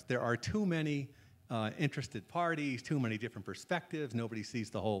White House. There are too many interested parties, too many different perspectives. Nobody sees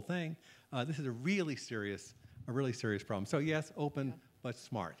the whole thing. This is a really serious problem. So yes, open, but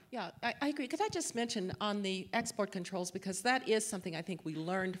smart. Yeah, I agree. Could I just mention on the export controls, because that is something I think we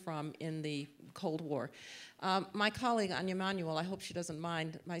learned from in the Cold War. My colleague, Anya Manuel, I hope she doesn't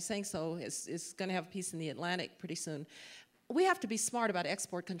mind my saying so, is going to have a piece in the Atlantic pretty soon. We have to be smart about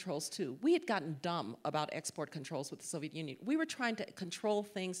export controls, too. We had gotten dumb about export controls with the Soviet Union. We were trying to control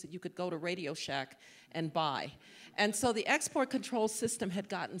things that you could go to Radio Shack and buy. And so the export control system had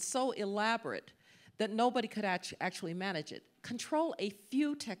gotten so elaborate that nobody could actually manage it. Control a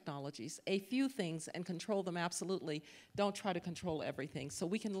few technologies, a few things, and control them absolutely. Don't try to control everything. So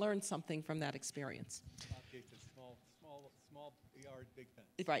we can learn something from that experience. Small yard, big fence.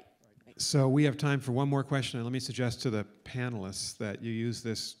 Right. So we have time for one more question, and let me suggest to the panelists that you use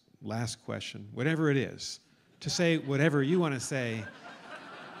this last question, whatever it is, to say whatever you want to say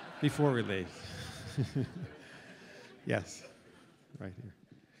before we leave. Yes, right here.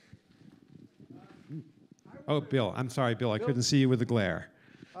 Oh, Bill, I'm sorry, Bill, I couldn't see you with the glare.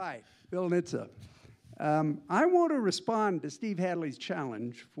 Hi, Bill Nitza. I want to respond to Steve Hadley's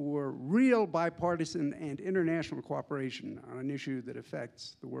challenge for real bipartisan and international cooperation on an issue that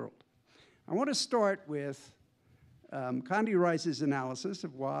affects the world. I want to start with Condoleezza Rice's analysis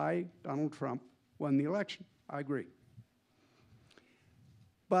of why Donald Trump won the election. I agree.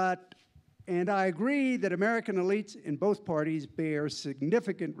 And I agree that American elites in both parties bear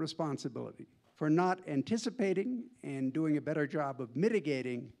significant responsibility for not anticipating and doing a better job of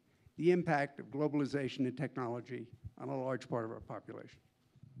mitigating the impact of globalization and technology on a large part of our population.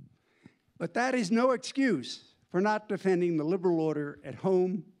 But that is no excuse for not defending the liberal order at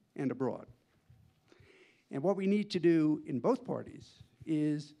home and abroad. And what we need to do in both parties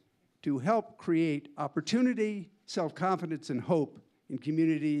is to help create opportunity, self-confidence, and hope in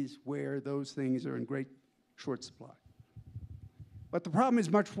communities where those things are in great short supply. But the problem is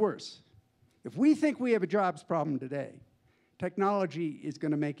much worse. If we think we have a jobs problem today, technology is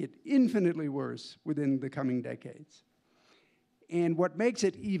going to make it infinitely worse within the coming decades. And what makes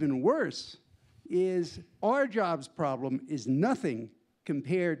it even worse is our jobs problem is nothing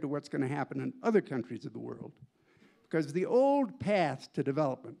compared to what's going to happen in other countries of the world. Because the old path to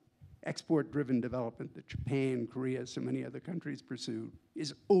development, export-driven development that Japan, Korea, so many other countries pursued,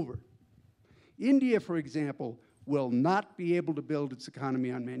 is over. India, for example, will not be able to build its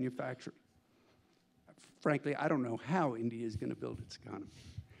economy on manufacturing. Frankly, I don't know how India is going to build its economy.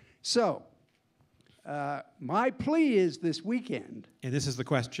 So, my plea is this weekend. And this is the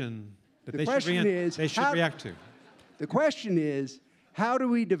question that they should react to. The question is, how do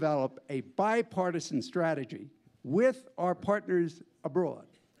we develop a bipartisan strategy with our partners abroad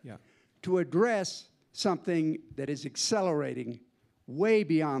to address something that is accelerating way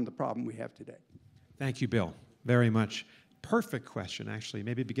beyond the problem we have today? Thank you, Bill, very much. Perfect question, actually.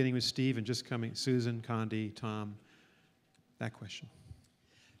 Maybe beginning with Steve and just coming, Susan, Condi, Tom, that question.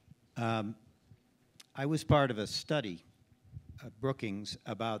 I was part of a study, Brookings,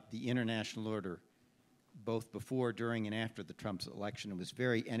 about the international order, both before, during, and after the Trump's election.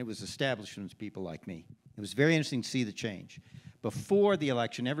 It was established from people like me. It was very interesting to see the change. Before the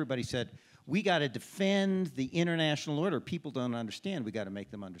election, everybody said, we got to defend the international order. People don't understand. We got to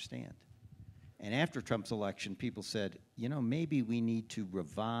make them understand. And after Trump's election, people said, you know, maybe we need to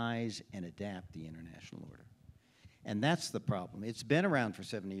revise and adapt the international order. And that's the problem. It's been around for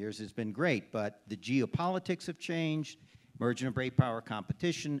 70 years. It's been great, but the geopolitics have changed, emergence of great power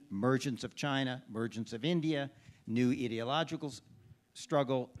competition, emergence of China, emergence of India, new ideological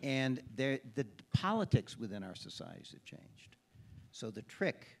struggle, and the politics within our societies have changed. So the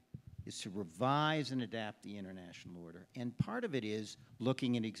trick is to revise and adapt the international order. And part of it is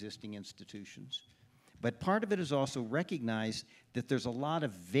looking at existing institutions. But part of it is also recognize that there's a lot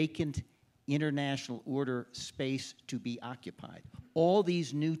of vacant international order space to be occupied. All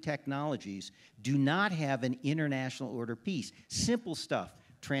these new technologies do not have an international order piece. Simple stuff,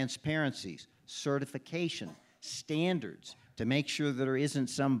 transparencies, certification, standards, to make sure that there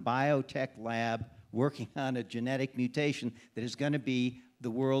isn't some biotech lab working on a genetic mutation that is going to be the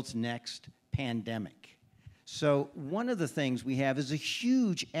world's next pandemic. So one of the things we have is a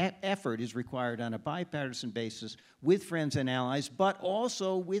huge effort is required on a bipartisan basis with friends and allies, but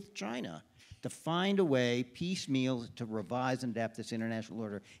also with China, to find a way, piecemeal, to revise and adapt this international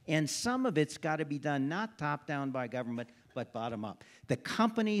order. And some of it's got to be done not top-down by government, but bottom-up. The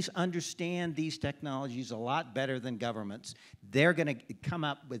companies understand these technologies a lot better than governments. They're going to come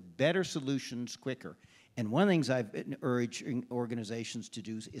up with better solutions quicker. And one of the things I've been urging organizations to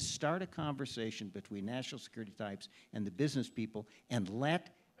do is start a conversation between national security types and the business people and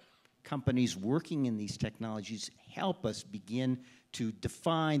let companies working in these technologies help us begin to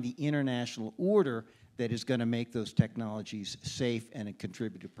define the international order that is going to make those technologies safe and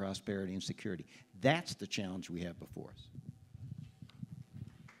contribute to prosperity and security. That's the challenge we have before us.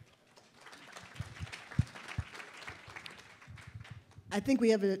 I think we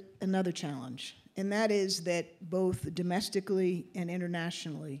have another challenge, and that is that both domestically and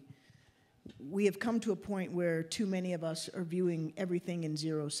internationally, we have come to a point where too many of us are viewing everything in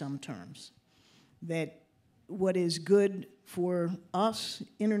zero-sum terms. That what is good for us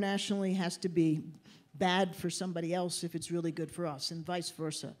internationally has to be bad for somebody else if it's really good for us, and vice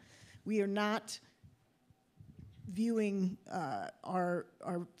versa. We are not viewing our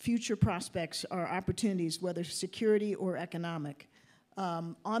future prospects, our opportunities, whether security or economic,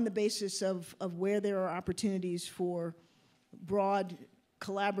 on the basis of where there are opportunities for broad,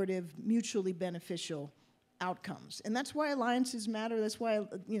 collaborative, mutually beneficial outcomes. And that's why alliances matter. That's why,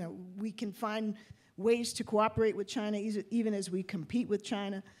 you know, we can find ways to cooperate with China even as we compete with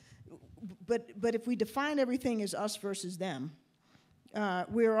China. But if we define everything as us versus them,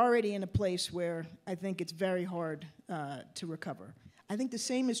 we're already in a place where I think it's very hard to recover. I think the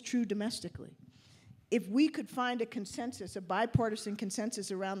same is true domestically. If we could find a consensus, a bipartisan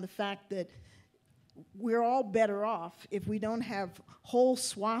consensus around the fact that we're all better off if we don't have whole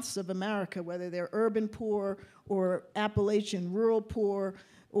swaths of America, whether they're urban poor or Appalachian rural poor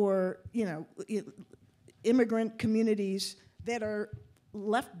or, you know, immigrant communities that are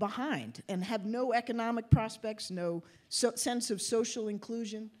left behind and have no economic prospects, no sense of social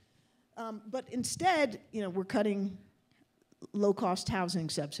inclusion. But instead, you know, we're cutting low-cost housing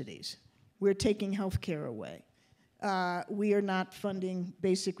subsidies. We're taking health care away. We are not funding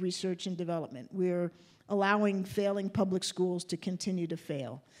basic research and development. We're allowing failing public schools to continue to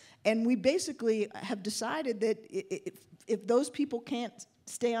fail. And we basically have decided that if those people can't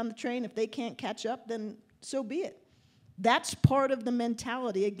stay on the train, if they can't catch up, then so be it. That's part of the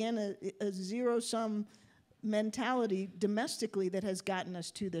mentality, again, a zero-sum mentality domestically that has gotten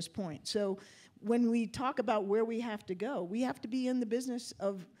us to this point. So when we talk about where we have to go, we have to be in the business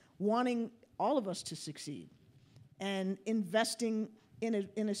of wanting all of us to succeed and investing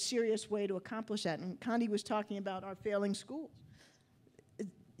in a serious way to accomplish that. And Condi was talking about our failing schools.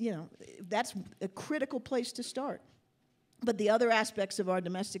 You know, that's a critical place to start. But the other aspects of our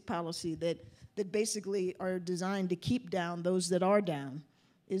domestic policy that basically are designed to keep down those that are down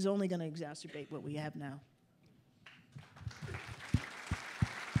is only going to exacerbate what we have now.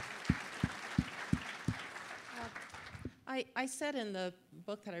 I said in the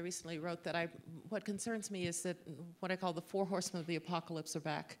book that I recently wrote that what concerns me is that what I call the four horsemen of the apocalypse are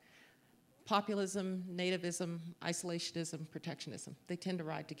back. Populism, nativism, isolationism, protectionism. They tend to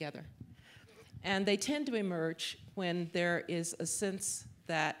ride together. And they tend to emerge when there is a sense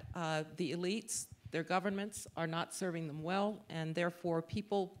that the elites, their governments, are not serving them well, and therefore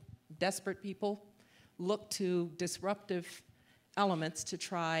people, desperate people, look to disruptive elements to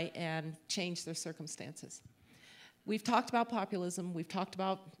try and change their circumstances. We've talked about populism, we've talked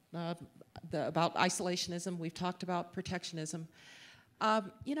about isolationism, we've talked about protectionism.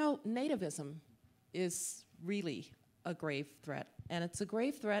 You know, nativism is really a grave threat, and it's a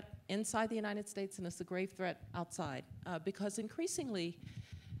grave threat inside the United States, and it's a grave threat outside, because increasingly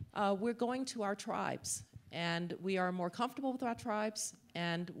we're going to our tribes, and we are more comfortable with our tribes,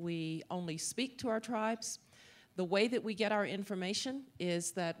 and we only speak to our tribes. The way that we get our information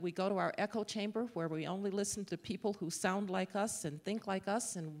is that we go to our echo chamber, where we only listen to people who sound like us and think like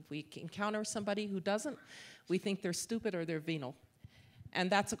us, and we encounter somebody who doesn't, we think they're stupid or they're venal. And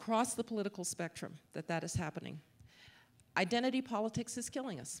that's across the political spectrum that is happening. Identity politics is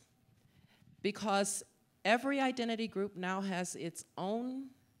killing us, because every identity group now has its own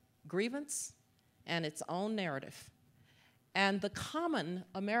grievance and its own narrative. And the common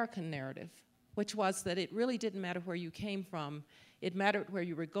American narrative, which was that it really didn't matter where you came from, it mattered where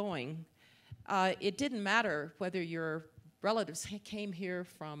you were going. It didn't matter whether your relatives came here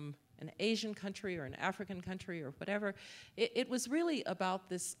from an Asian country or an African country or whatever. It was really about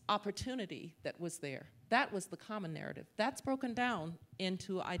this opportunity that was there. That was the common narrative. That's broken down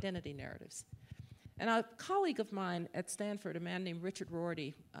into identity narratives. And a colleague of mine at Stanford, a man named Richard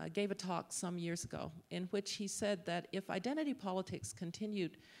Rorty, gave a talk some years ago in which he said that if identity politics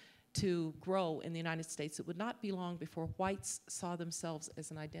continued to grow in the United States, it would not be long before whites saw themselves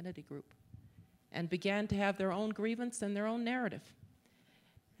as an identity group and began to have their own grievance and their own narrative.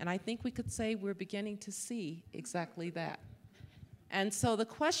 And I think we could say we're beginning to see exactly that. And so the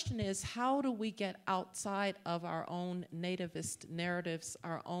question is, how do we get outside of our own nativist narratives,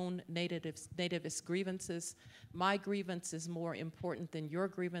 our own nativist grievances? My grievance is more important than your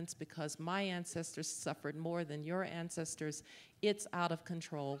grievance because my ancestors suffered more than your ancestors. It's out of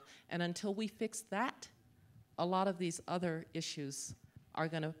control. And until we fix that, a lot of these other issues are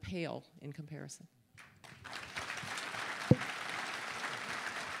going to pale in comparison.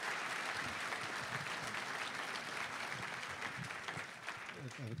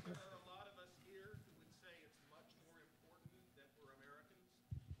 There are a lot of us here who would say it's much more important that we're Americans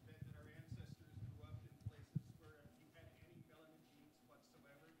than that our ancestors grew up in places where if you had any melanin genes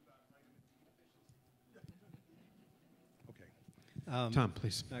whatsoever, you got vitamin D deficiency. Okay. Tom,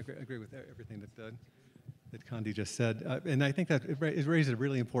 please. I agree with everything that Condi just said. And I think that it raises a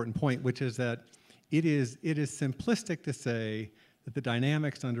really important point, which is that it is simplistic to say that the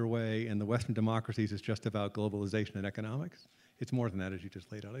dynamics underway in the Western democracies is just about globalization and economics. It's more than that, as you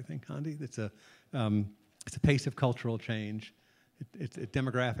just laid out, I think, Condi. It's a pace of cultural change, it's a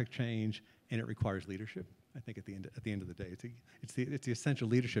demographic change, and it requires leadership. I think at the end of the day, it's the essential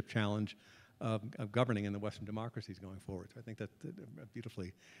leadership challenge of governing in the Western democracies going forward. So I think that's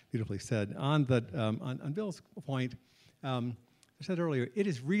beautifully said. On Bill's point, I said earlier, it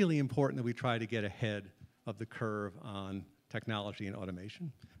is really important that we try to get ahead of the curve on technology and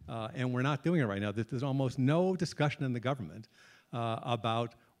automation. And we're not doing it right now. There's almost no discussion in the government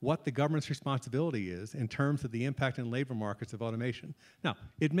about what the government's responsibility is in terms of the impact in labor markets of automation. Now,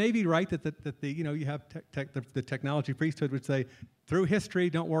 it may be right that you have the technology priesthood would say, through history,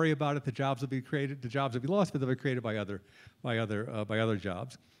 don't worry about it. The jobs will be created. The jobs will be lost, but they'll be created by other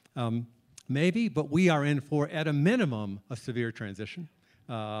jobs. Maybe, but we are in for, at a minimum, a severe transition.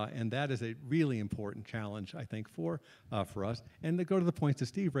 And that is a really important challenge, I think, for us. And to go to the points that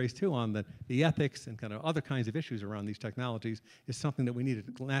Steve raised, too, on the ethics and kind of other kinds of issues around these technologies is something that we need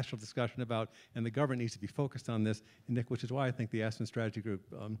a national discussion about, and the government needs to be focused on this, and Nick, which is why I think the Aspen Strategy Group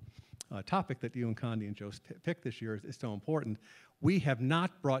topic that you and Condi and Joe picked this year is so important. We have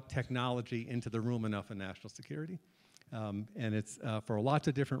not brought technology into the room enough in national security. And it's for lots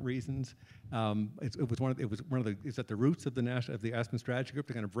of different reasons. It's at the roots of the Aspen Strategy Group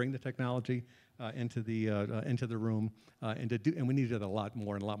to kind of bring the technology into the room, and we need to do it a lot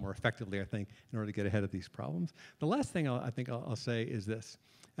more and a lot more effectively, I think, in order to get ahead of these problems. The last thing I'll say is this: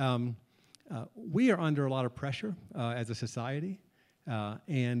 we are under a lot of pressure as a society.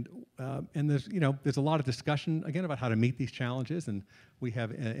 And there's a lot of discussion, again, about how to meet these challenges, and we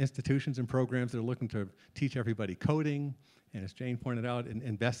have institutions and programs that are looking to teach everybody coding, and as Jane pointed out,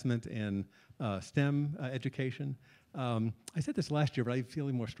 investment in STEM education. I said this last year, but I'm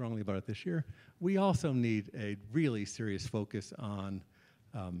feeling more strongly about it this year. We also need a really serious focus on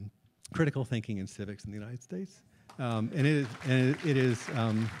critical thinking and civics in the United States,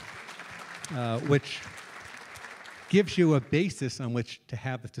 which gives you a basis on which to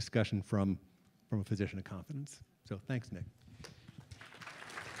have this discussion from a position of confidence. So thanks, Nick.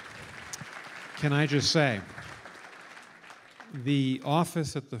 Can I just say, the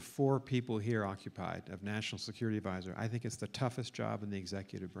office that the 4 people here occupied of National Security Advisor, I think it's the toughest job in the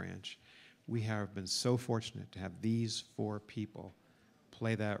executive branch. We have been so fortunate to have these 4 people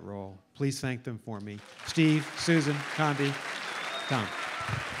play that role. Please thank them for me. Steve, Susan, Condi, Tom.